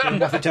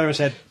 Moffat Terror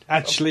said,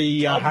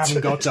 actually, I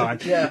haven't got time.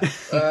 Yeah.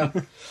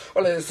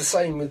 Well, it's the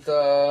same with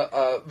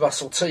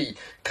Russell T,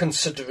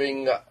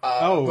 considering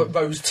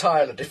Rose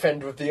Tyler,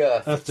 Defender of the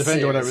Earth.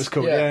 Defender, whatever it's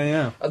called.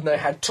 Yeah. And they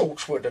had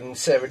Torchwood and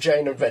Sarah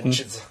Jane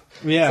Adventures.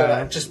 Yeah. So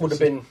that just would have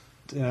been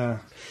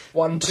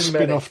one too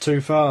many. Spin-off too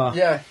far.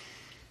 Yeah.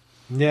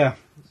 Yeah.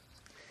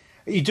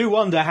 You do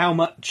wonder how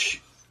much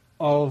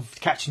of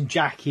Captain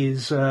Jack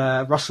is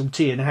Russell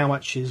T and how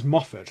much is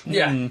Moffat.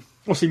 Yeah.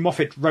 Obviously,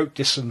 Moffat wrote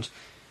this and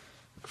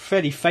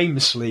fairly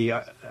famously,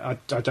 I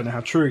don't know how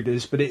true it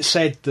is, but it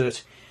said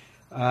that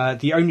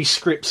the only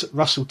scripts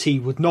Russell T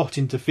would not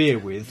interfere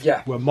with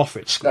were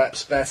Moffat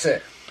scripts. That's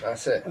it.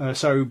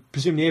 So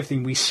presumably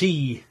everything we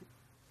see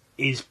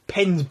is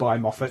penned by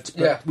Moffat,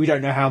 but we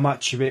don't know how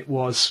much of it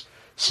was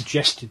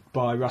suggested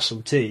by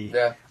Russell T.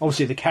 Yeah.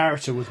 Obviously the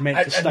character was meant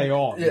to stay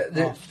on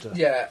after.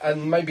 Yeah,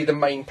 and maybe the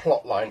main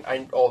plot line,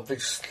 I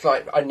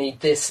need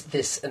this,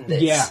 and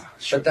this. Yeah,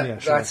 sure.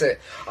 That's it.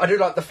 I do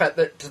like the fact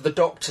that the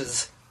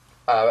Doctor's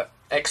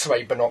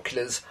X-ray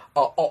binoculars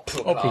are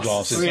opera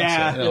glasses.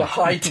 Yeah.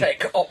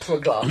 High-tech opera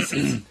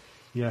glasses.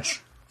 Yes.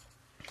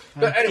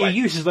 But anyway, he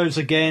uses those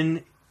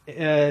again.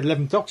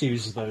 11th Doctor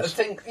uses those. I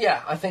think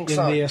in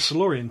so. In the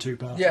Silurian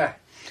two-part. Yeah,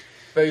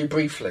 very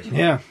briefly.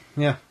 Yeah.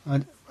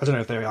 I don't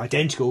know if they're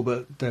identical,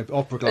 but they're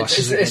opera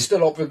glasses. It's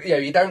still opera. Yeah,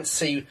 you don't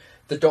see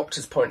the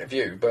Doctor's point of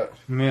view, but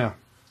yeah.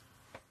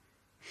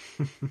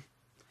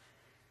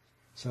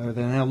 So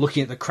they're now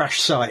looking at the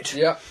crash site.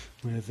 Yeah.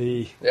 Where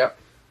the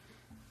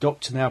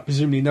Doctor now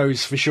presumably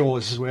knows for sure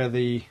this is where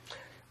the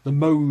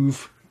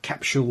Mauve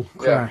capsule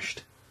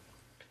crashed.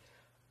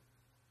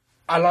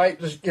 I like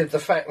the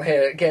fact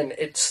here again.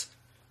 It's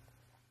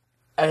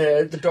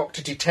the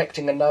Doctor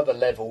detecting another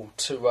level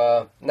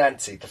to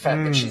Nancy. The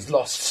fact that she's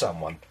lost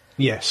someone.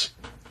 Yes.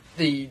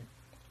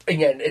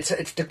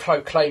 It's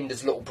proclaimed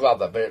as little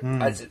brother, but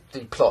as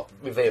the plot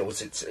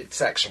reveals,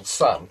 it's actual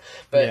son.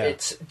 But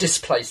it's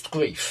displaced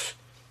grief.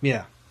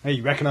 Yeah, he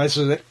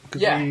recognises it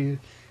because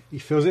he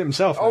feels it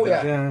himself. Oh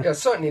yeah,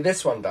 certainly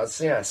this one does.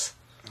 Yes.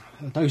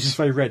 The nose is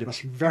very red. It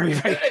must be very,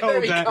 very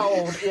cold. Very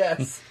cold.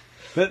 Yes.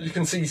 But you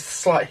can see a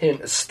slight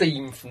hint of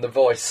steam from the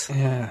voice.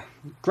 Yeah,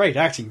 great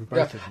acting for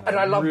both of them. And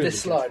I love really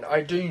this line.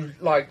 I do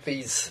like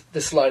this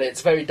line.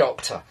 It's very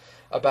Doctor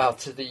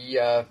about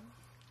the.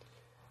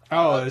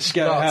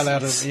 Scare the hell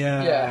out of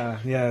yeah.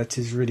 It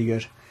is really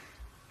good.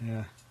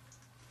 Yeah.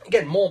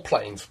 Again, more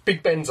planes.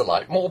 Big Ben's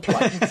alike. More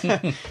planes.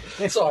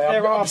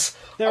 Sorry,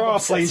 there are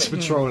planes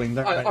patrolling.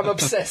 I'm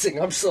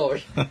obsessing. I'm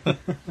sorry. I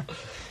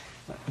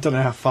don't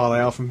know how far they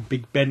are from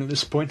Big Ben at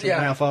this point. I don't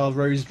know how far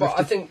Rose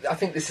drifted. I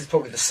think this is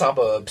probably the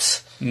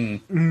suburbs.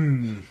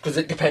 Because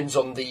it depends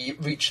on the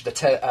reach of the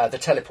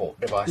teleport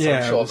device. Yeah,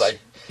 I'm sure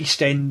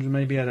East End,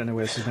 maybe. I don't know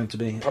where this is meant to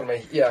be. Pardon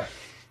me. Yeah.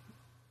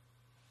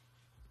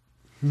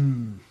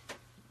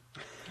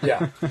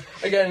 Yeah.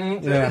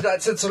 Again,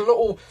 it's a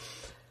little...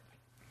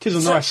 It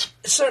is a nice...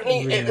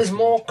 Certainly, it was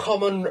more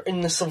common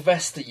in the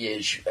Sylvester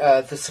years,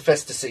 the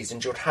Sylvester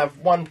seasons. You'd have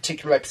one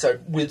particular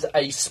episode with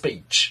a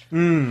speech.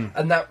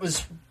 And that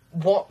was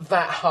what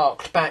that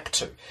harked back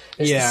to.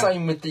 It's the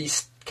same with the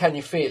Can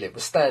You Feel It?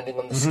 Was Standing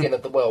on the Skin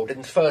of the World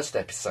in the first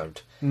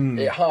episode.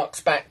 It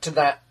harks back to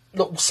that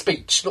little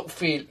speech, little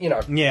feel,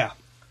 Yeah.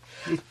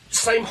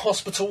 Same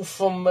hospital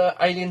from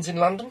Aliens in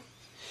London.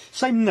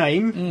 Same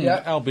name.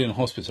 Albion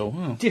Hospital.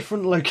 Oh.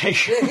 Different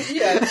location.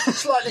 Yeah,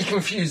 slightly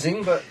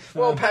confusing, but,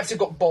 perhaps it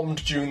got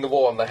bombed during the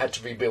war and they had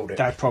to rebuild it.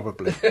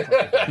 Probably.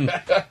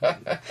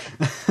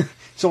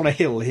 It's on a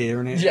hill here,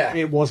 and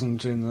it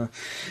wasn't in the...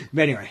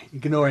 But anyway,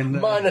 ignoring...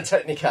 Minor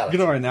technicality.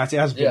 Ignoring that, it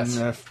has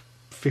been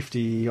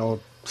 50 or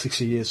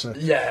 60 years. So.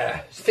 Yeah,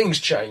 things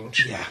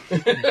change. Yeah.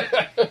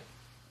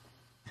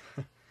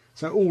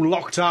 So all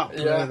locked up,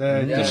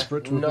 they're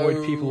desperate to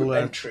avoid people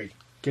entry.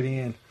 Getting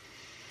in.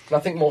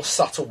 Nothing more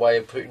subtle way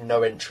of putting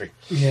no entry.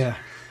 Yeah.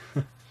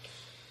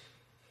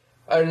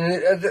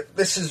 And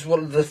this is one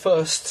of the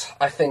first,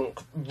 I think,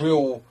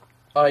 real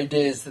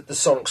ideas that the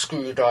sonic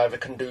screwdriver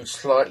can do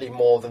slightly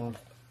more than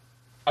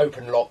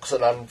open locks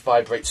and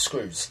unvibrate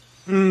screws.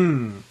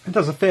 It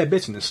does a fair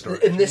bit in this story.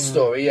 In this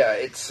story,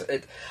 it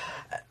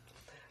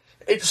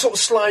sort of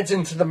slides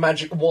into the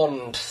magic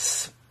wand.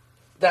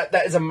 That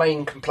is a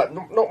main complaint.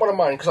 Not one of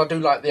mine, because I do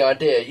like the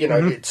idea.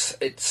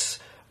 It's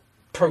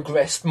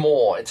progressed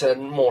more. It's a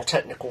more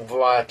technical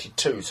variety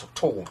tool.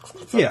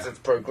 It's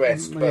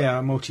progressed. But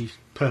a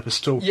multi-purpose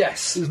tool.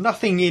 Yes. There's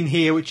nothing in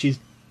here which is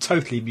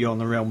totally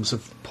beyond the realms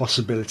of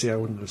possibility, I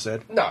wouldn't have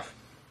said. No.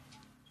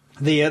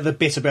 The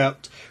bit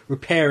about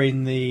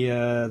repairing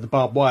the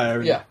barbed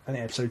wire in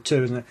episode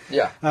 2, isn't it?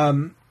 Yeah.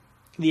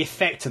 The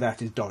effect of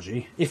that is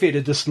dodgy. If it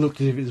had just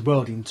looked as if it was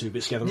welding two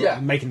bits together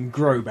and making them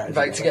grow back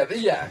together,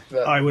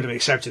 I would have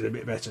accepted it a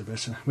bit better,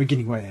 but we're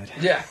getting way ahead.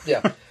 Yeah.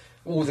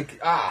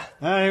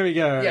 Here we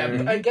go.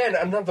 Yeah, again,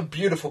 another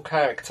beautiful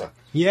character.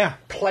 Yeah.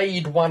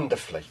 Played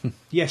wonderfully.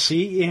 Yes,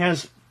 he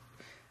has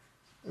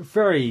a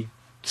very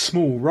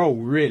small role,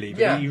 really,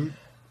 but he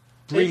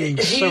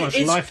brings so much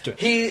life to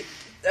it.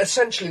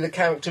 Essentially, the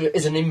character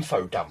is an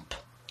info dump.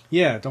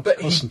 Yeah, Dr.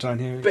 Constantine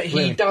here. But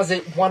he does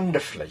it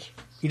wonderfully.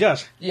 He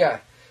does. Yeah.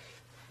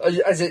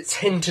 As it's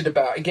hinted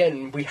about,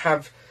 again,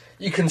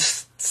 you can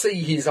see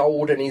he's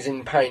old and he's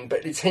in pain,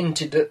 but it's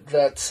hinted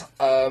that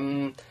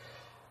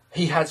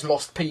he has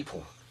lost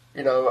people.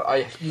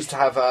 I used to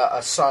have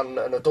a son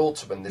and a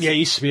daughter when this... Yeah, he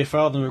used to be a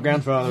father and a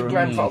grandfather.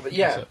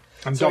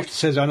 And Doctor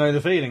says, I know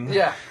the feeling.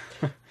 Yeah.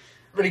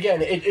 But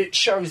again, it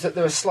shows that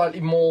there are slightly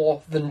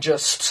more than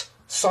just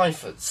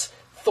ciphers.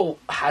 Thought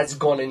has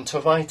gone into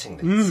writing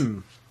this.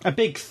 A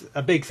big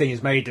thing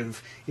is made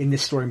of, in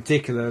this story in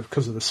particular,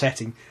 because of the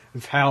setting,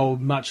 of how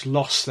much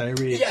loss there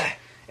is. Yeah.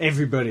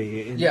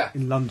 Everybody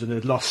in London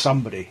had lost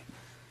somebody.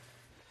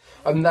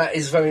 And that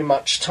is very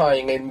much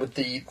tying in with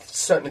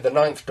certainly the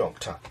Ninth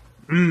Doctor.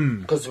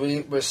 Because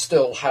we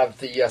still have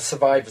the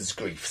survivor's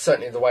grief,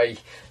 certainly the way,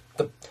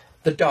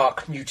 the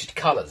dark muted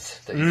colours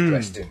that he's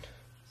dressed in.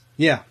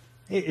 Yeah.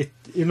 It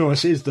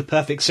is the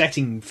perfect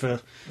setting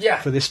for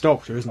this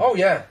Doctor, isn't it? Oh,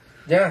 yeah.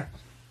 Yeah.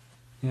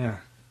 Yeah.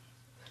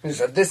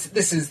 So this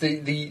is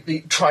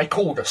the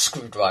tricorder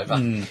screwdriver.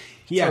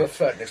 To a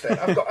certain extent.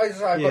 I've got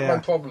no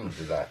problems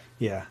with that.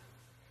 Yeah.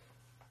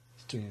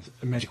 It's doing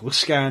a medical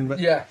scan, but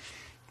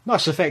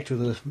nice effect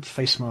with the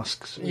face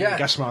masks,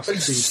 gas masks being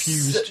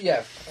fused.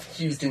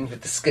 Fused in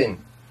with the skin.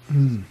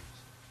 And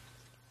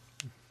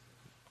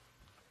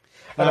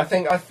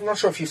I'm not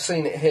sure if you've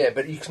seen it here,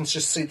 but you can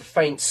just see the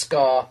faint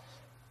scar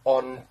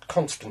on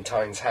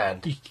Constantine's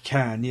hand. You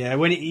can, yeah.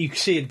 When you can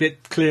see it a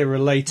bit clearer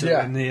later,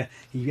 when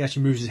he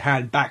actually moves his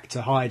hand back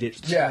to hide it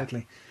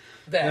slightly.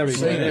 There we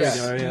go.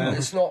 Yeah.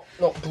 It's not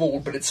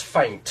broad, but it's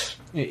faint.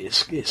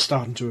 It's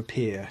starting to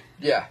appear.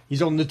 Yeah.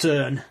 He's on the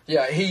turn.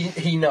 Yeah,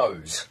 he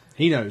knows.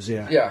 He knows,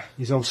 yeah. Yeah.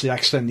 He's obviously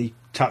accidentally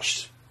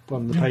touched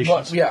one of the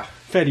patients. Yeah.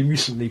 Fairly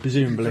recently,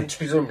 presumably.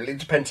 Presumably. It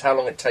depends how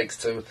long it takes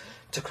to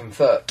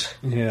convert.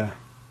 Yeah.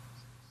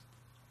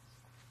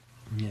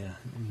 Yeah.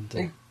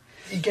 And,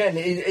 again,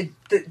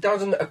 it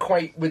doesn't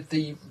equate with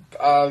the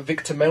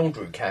Victor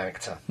Meldrew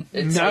character.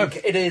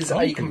 It is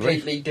a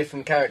completely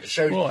different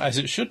character. Well, as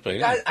it should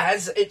be.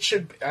 As it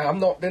should be. I'm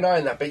not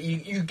denying that, but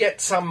you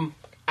get some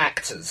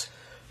actors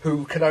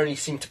who can only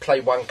seem to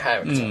play one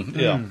character.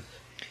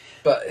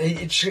 But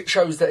it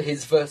shows that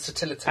his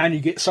versatility. And you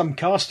get some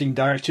casting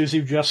directors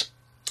who just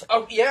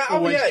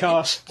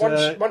cast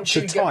once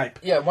you type.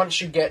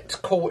 Once you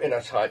get caught in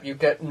a type, you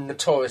get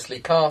notoriously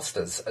cast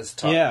as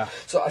type. Yeah.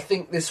 So I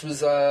think this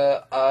was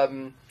a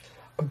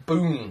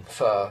boon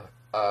for...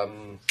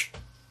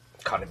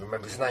 can't even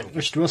remember his name.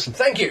 Richard Wilson.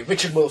 Thank you,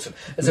 Richard Wilson.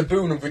 As a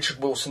boon of Richard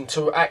Wilson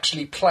to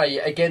actually play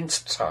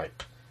against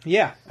type.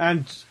 Yeah,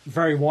 and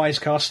very wise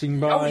casting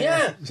by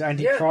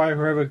Andy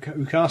Cryer,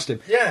 who cast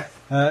him. Yeah.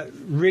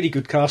 Really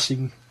good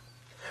casting.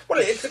 Well,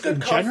 it's a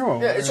good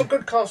general. Yeah, it's a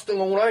good casting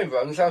all over.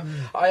 And so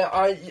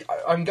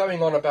I'm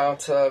going on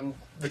about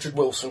Richard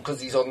Wilson because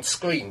he's on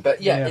screen,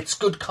 but it's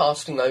good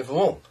casting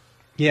overall.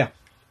 Yeah.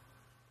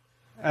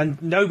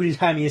 And nobody's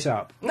hamming it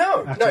up.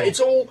 No, all. it's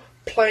all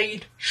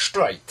played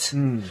straight.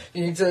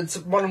 It's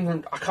one of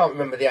them. I can't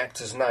remember the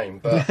actor's name,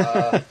 but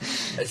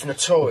it's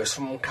notorious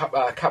from a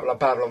couple of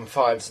Babylon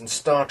 5s and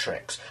Star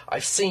Treks.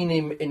 I've seen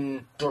him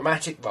in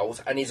dramatic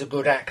roles, and he's a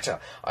good actor.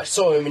 I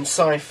saw him in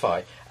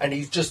sci-fi, and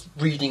he's just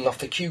reading off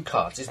the cue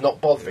cards. He's not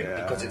bothering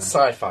because it's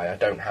sci-fi. I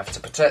don't have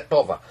to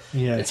bother.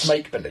 Yes. It's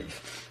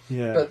make-believe.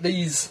 Yeah.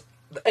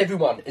 But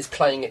everyone is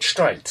playing it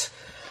straight.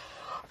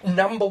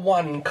 Number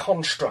one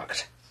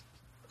construct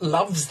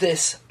loves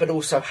this, but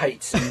also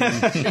hates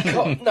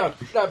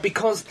it.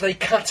 Because they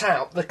cut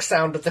out the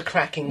sound of the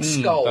cracking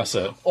skull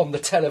on the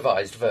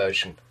televised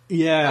version.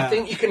 Yeah, I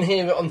think you can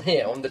hear it on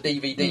the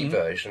DVD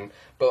version,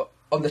 but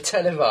on the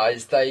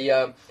televised they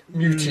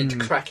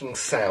muted cracking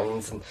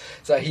sounds, and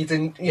so he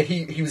didn't.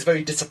 He was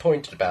very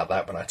disappointed about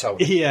that when I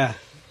told him. Yeah.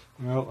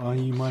 Well, are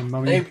you my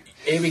mummy?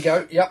 Here we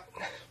go. Yep.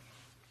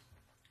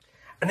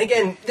 And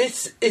again,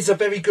 this is a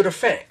very good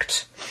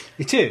effect.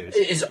 It is.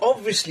 It is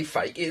obviously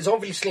fake, it is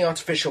obviously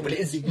artificial, but it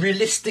is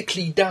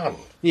realistically done.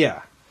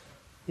 Yeah.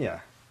 Yeah.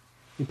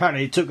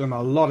 Apparently it took them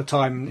a lot of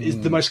time. It's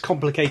the most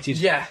complicated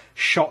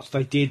shot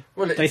they did,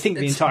 well, they think,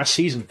 the entire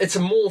season. It's a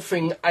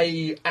morphing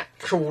a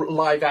actual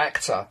live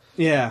actor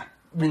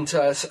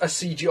into a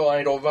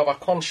CGI'd or rubber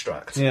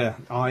construct. Yeah,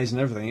 eyes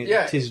and everything.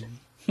 It is...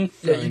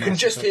 Yeah, you can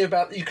just hear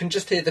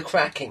the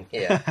cracking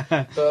here,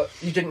 but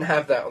you didn't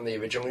have that on the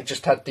original. You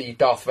just had the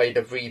Darth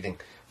Vader breathing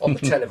on the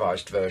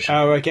televised version.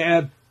 Oh,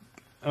 okay.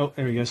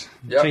 There he goes.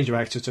 Yep. Change of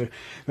actor too,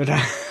 but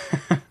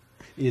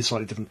he is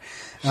slightly different.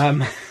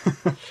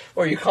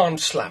 Well, you can't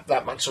slap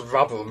that much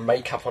rubber and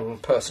makeup on a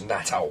person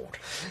that old.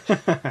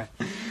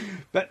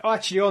 But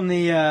actually, on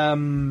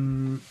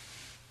the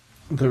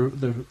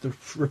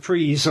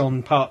reprise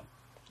on part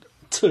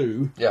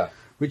 2,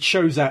 which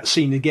shows that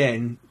scene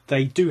again.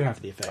 They do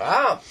have the effect.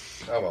 Oh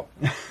well.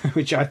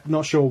 Which I'm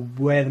not sure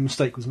where the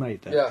mistake was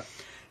made there. Yeah.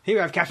 Here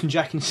we have Captain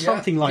Jack in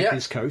something like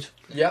this coat.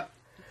 Yeah.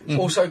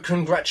 Also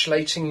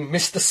congratulating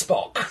Mr.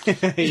 Spock.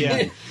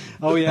 Yeah.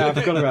 Oh yeah, I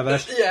forgot about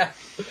that. Yeah.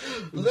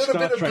 A little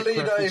bit of bleed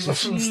over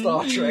from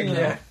Star Trek,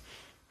 yeah.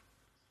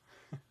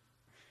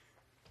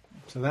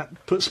 So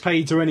that puts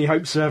paid to any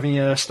hopes of having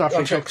a Star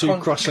Trek Doctor Who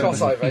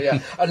crossover.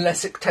 Yeah.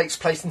 Unless it takes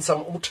place in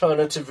some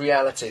alternative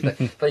reality.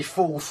 They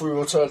fall through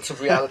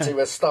alternative reality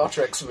where Star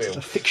Trek's real. It's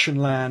a fiction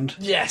land.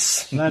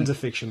 Yes. Land of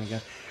fiction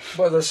again.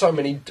 Well, there's so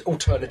many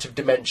alternative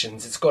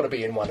dimensions. It's got to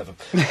be in one of them.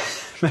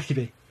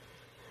 Maybe.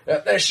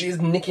 There she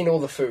is, nicking all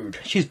the food.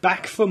 She's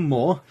back for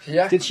more.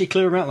 Yeah. Did she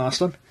clear him out last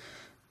time?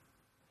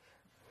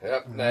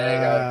 Yep, there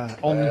you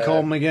go. On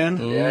com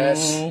again.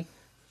 Yes.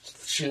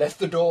 She left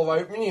the door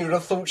open. You would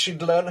have thought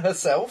she'd learn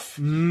herself.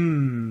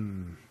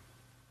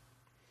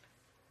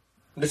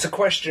 This is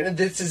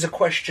a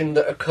question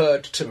that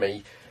occurred to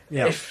me.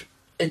 Yeah. If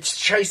it's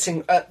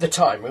chasing at the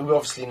time, we were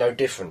obviously no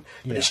different,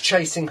 but it's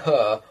chasing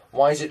her.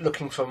 Why is it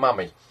looking for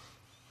Mummy?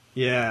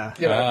 Yeah.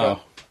 You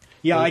know,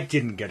 I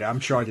didn't get it. I'm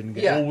sure I didn't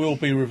get it. All will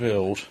be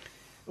revealed.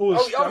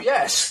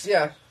 Yes,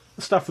 yeah.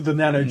 The stuff with the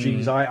nano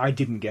genes, I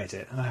didn't get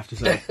it, I have to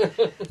say.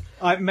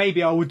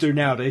 Maybe I would do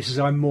nowadays, because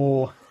I'm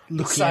more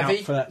looking savvy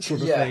out for that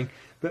sort of thing.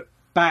 But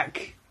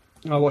back,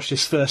 when I watched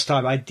this first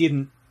time, I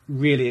didn't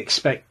really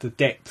expect the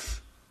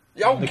depth,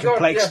 the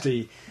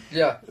complexity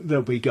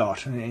that we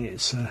got. I mean,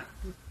 it's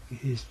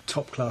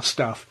top class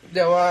stuff.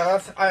 No,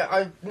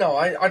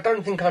 I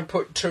don't think I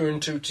put 2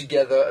 and 2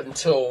 together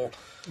until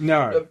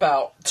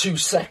about 2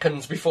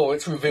 seconds before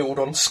it's revealed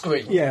on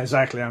screen. Yeah,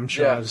 exactly. I'm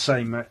sure I was the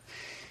same.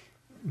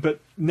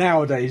 But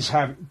nowadays,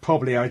 the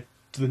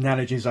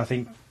analogies, I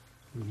think,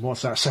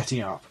 what's that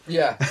setting up?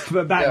 Yeah.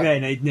 But back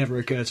then, it never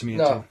occurred to me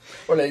at all.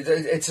 Well,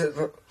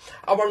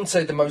 I won't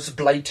say the most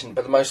blatant,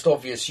 but the most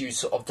obvious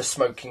use of the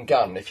smoking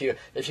gun. If you're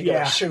going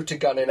to shoot a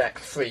gun in Act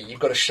 3, you've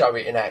got to show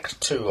it in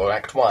Act 2 or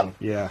Act 1.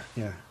 Yeah.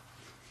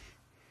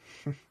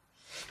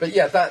 But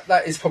yeah,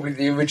 that is probably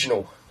the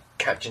original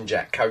Captain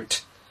Jack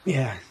coat.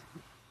 Yeah.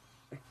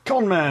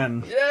 Con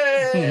man!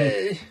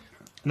 Yay!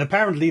 And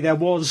apparently there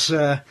was,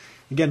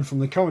 again from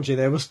the commentary,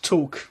 there was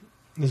talk.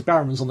 There's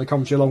Barrowman's on the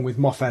commentary along with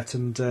Moffat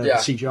and the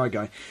CGI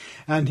guy,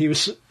 and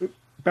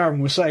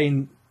Barrowman was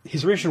saying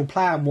his original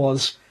plan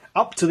was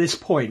up to this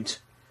point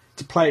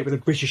to play it with a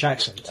British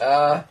accent,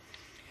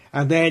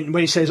 and then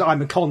when he says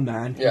 "I'm a con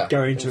man,"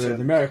 go into an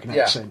American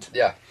accent.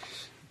 Yeah.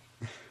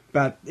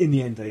 But in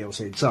the end, they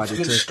also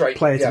decided to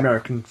play it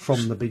American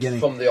from the beginning,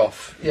 from the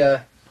off.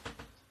 Yeah.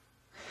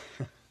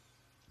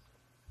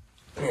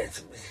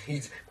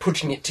 He's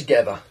putting it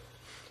together.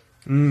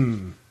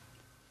 I'm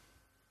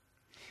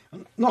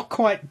not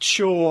quite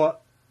sure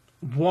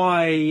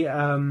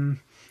why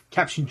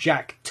Captain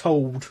Jack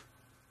told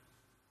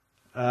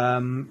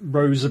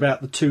Rose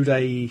about the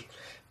 2-day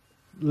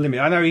limit.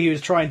 I know he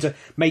was trying to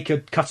make her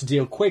cut a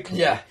deal quickly.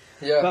 Yeah.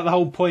 But the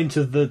whole point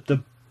of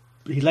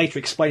he later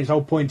explains the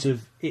whole point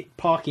of it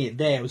parking it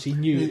there was he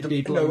knew it'd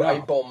be blown up.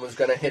 No A-bomb was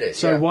going to hit it.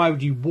 So why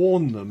would you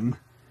warn them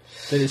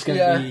that it's going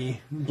to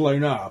be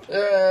blown up?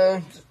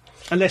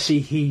 Unless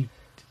he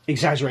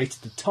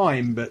exaggerated the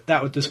time, but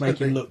that would just make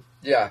him look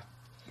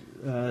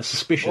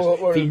suspicious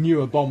if he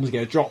knew a bomb was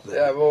going to drop there.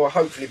 Yeah, well,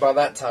 hopefully by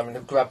that time he'd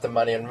have grabbed the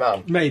money and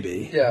run.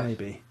 Maybe.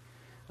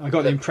 I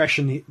got the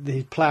impression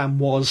the plan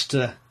was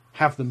to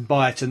have them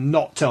buy it and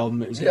not tell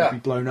them it was going to be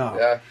blown up.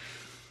 Yeah.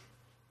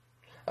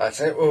 That's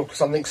it. Well,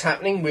 something's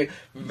happening. We're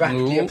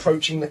rapidly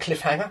approaching the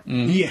cliffhanger.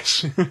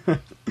 Yes.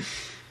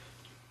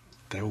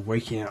 They're all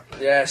waking up.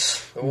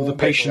 Yes. All the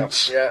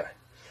patients. Yeah.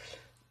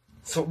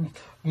 Sort of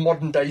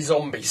modern day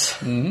zombies.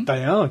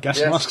 They are gas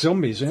mask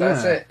zombies. Yeah.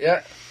 That's it.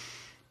 Yeah.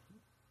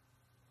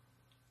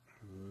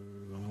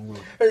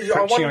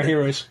 Approaching our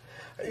heroes.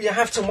 You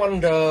have to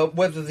wonder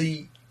whether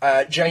the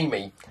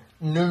Jamie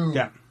knew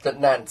that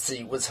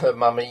Nancy was her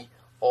mummy,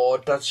 or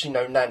does she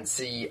know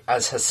Nancy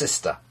as her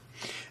sister?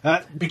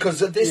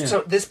 Because at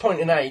this point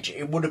in age,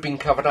 it would have been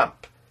covered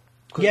up.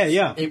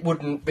 It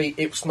wouldn't be.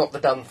 It's not the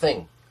done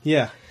thing.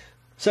 Yeah.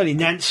 Certainly,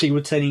 Nancy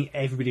was telling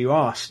everybody who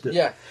asked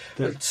that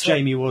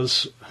Jamie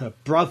was her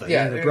brother.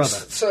 Yeah, their brother.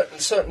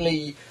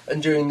 Certainly,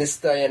 and during this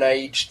day and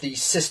age, the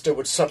sister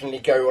would suddenly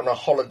go on a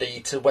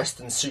holiday to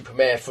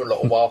Weston-super-Mare for a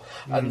little while,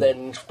 and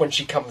then when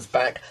she comes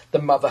back,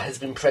 the mother has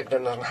been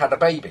pregnant and had a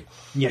baby.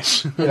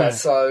 Yes.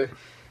 So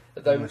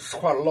there was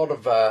quite a lot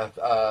of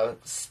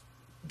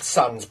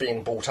sons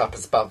being brought up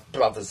as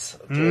brothers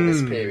during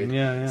this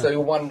period. So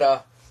you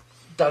wonder,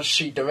 does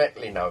she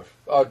directly know,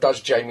 or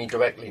does Jamie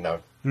directly know?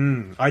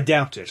 I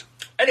doubt it.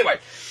 Anyway,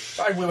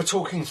 we were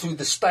talking through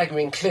the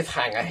staggering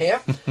cliffhanger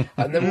here,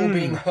 and they're all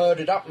being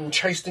herded up and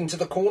chased into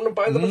the corner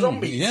by the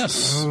zombies.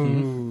 Yes.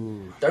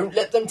 Don't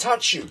let them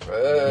touch you.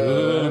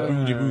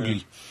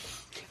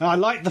 I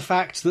like the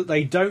fact that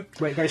they don't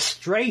go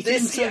straight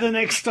into the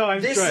next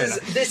time.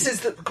 This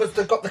is because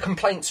they've got the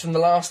complaints from the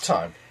last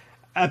time.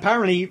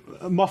 Apparently,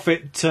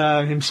 Moffat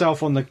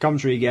himself on the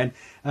commentary again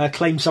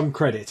claimed some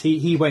credit.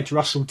 He went to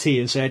Russell T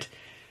and said,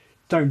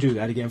 "Don't do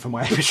that again for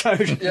my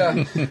episode."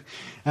 Yeah.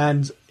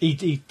 And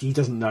he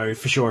doesn't know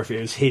for sure if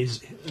it was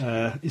his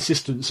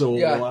assistance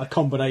or a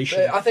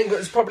combination. I think it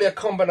was probably a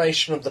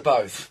combination of the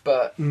both.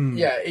 But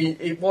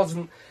it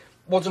wasn't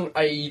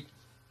a.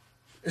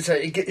 So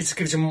it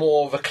gives you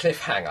more of a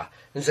cliffhanger,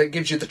 and so it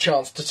gives you the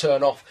chance to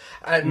turn off.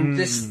 And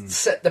this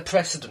set the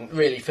precedent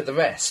really for the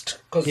rest,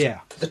 because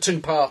the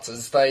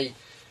two-parters they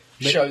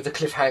show the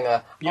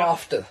cliffhanger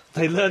after.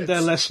 They learned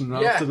their lesson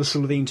after the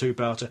Slovene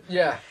two-parter.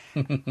 Yeah.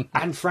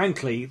 And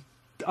frankly,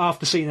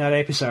 after seeing that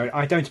episode,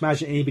 I don't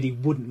imagine anybody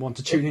wouldn't want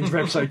to tune into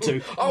episode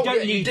 2.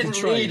 You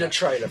didn't need a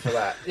trailer for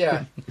that.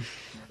 Yeah,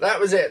 that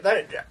was it.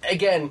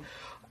 Again,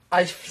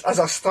 as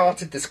I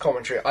started this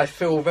commentary, I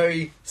feel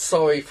very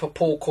sorry for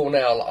Paul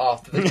Cornell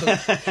after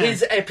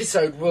his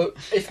episode,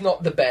 if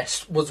not the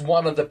best, was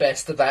one of the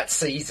best of that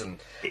season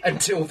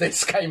until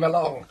this came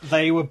along.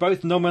 They were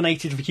both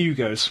nominated for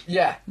Hugos.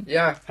 Yeah.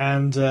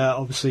 And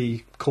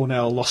obviously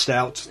Cornell lost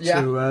out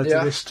to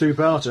this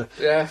two-parter.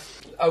 Yeah.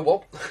 Oh,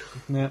 well.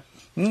 Yeah.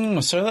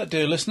 So that,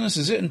 dear listeners,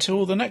 is it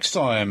until the next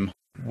time,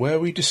 where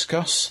we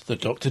discuss the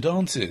Doctor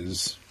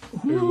Dances.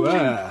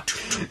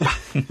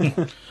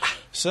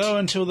 So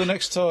until the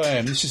next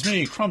time, this is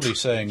me, Crumbly,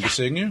 saying,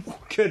 seeing you.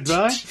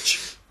 Goodbye.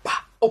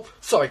 Oh,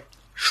 sorry,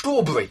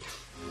 strawberry.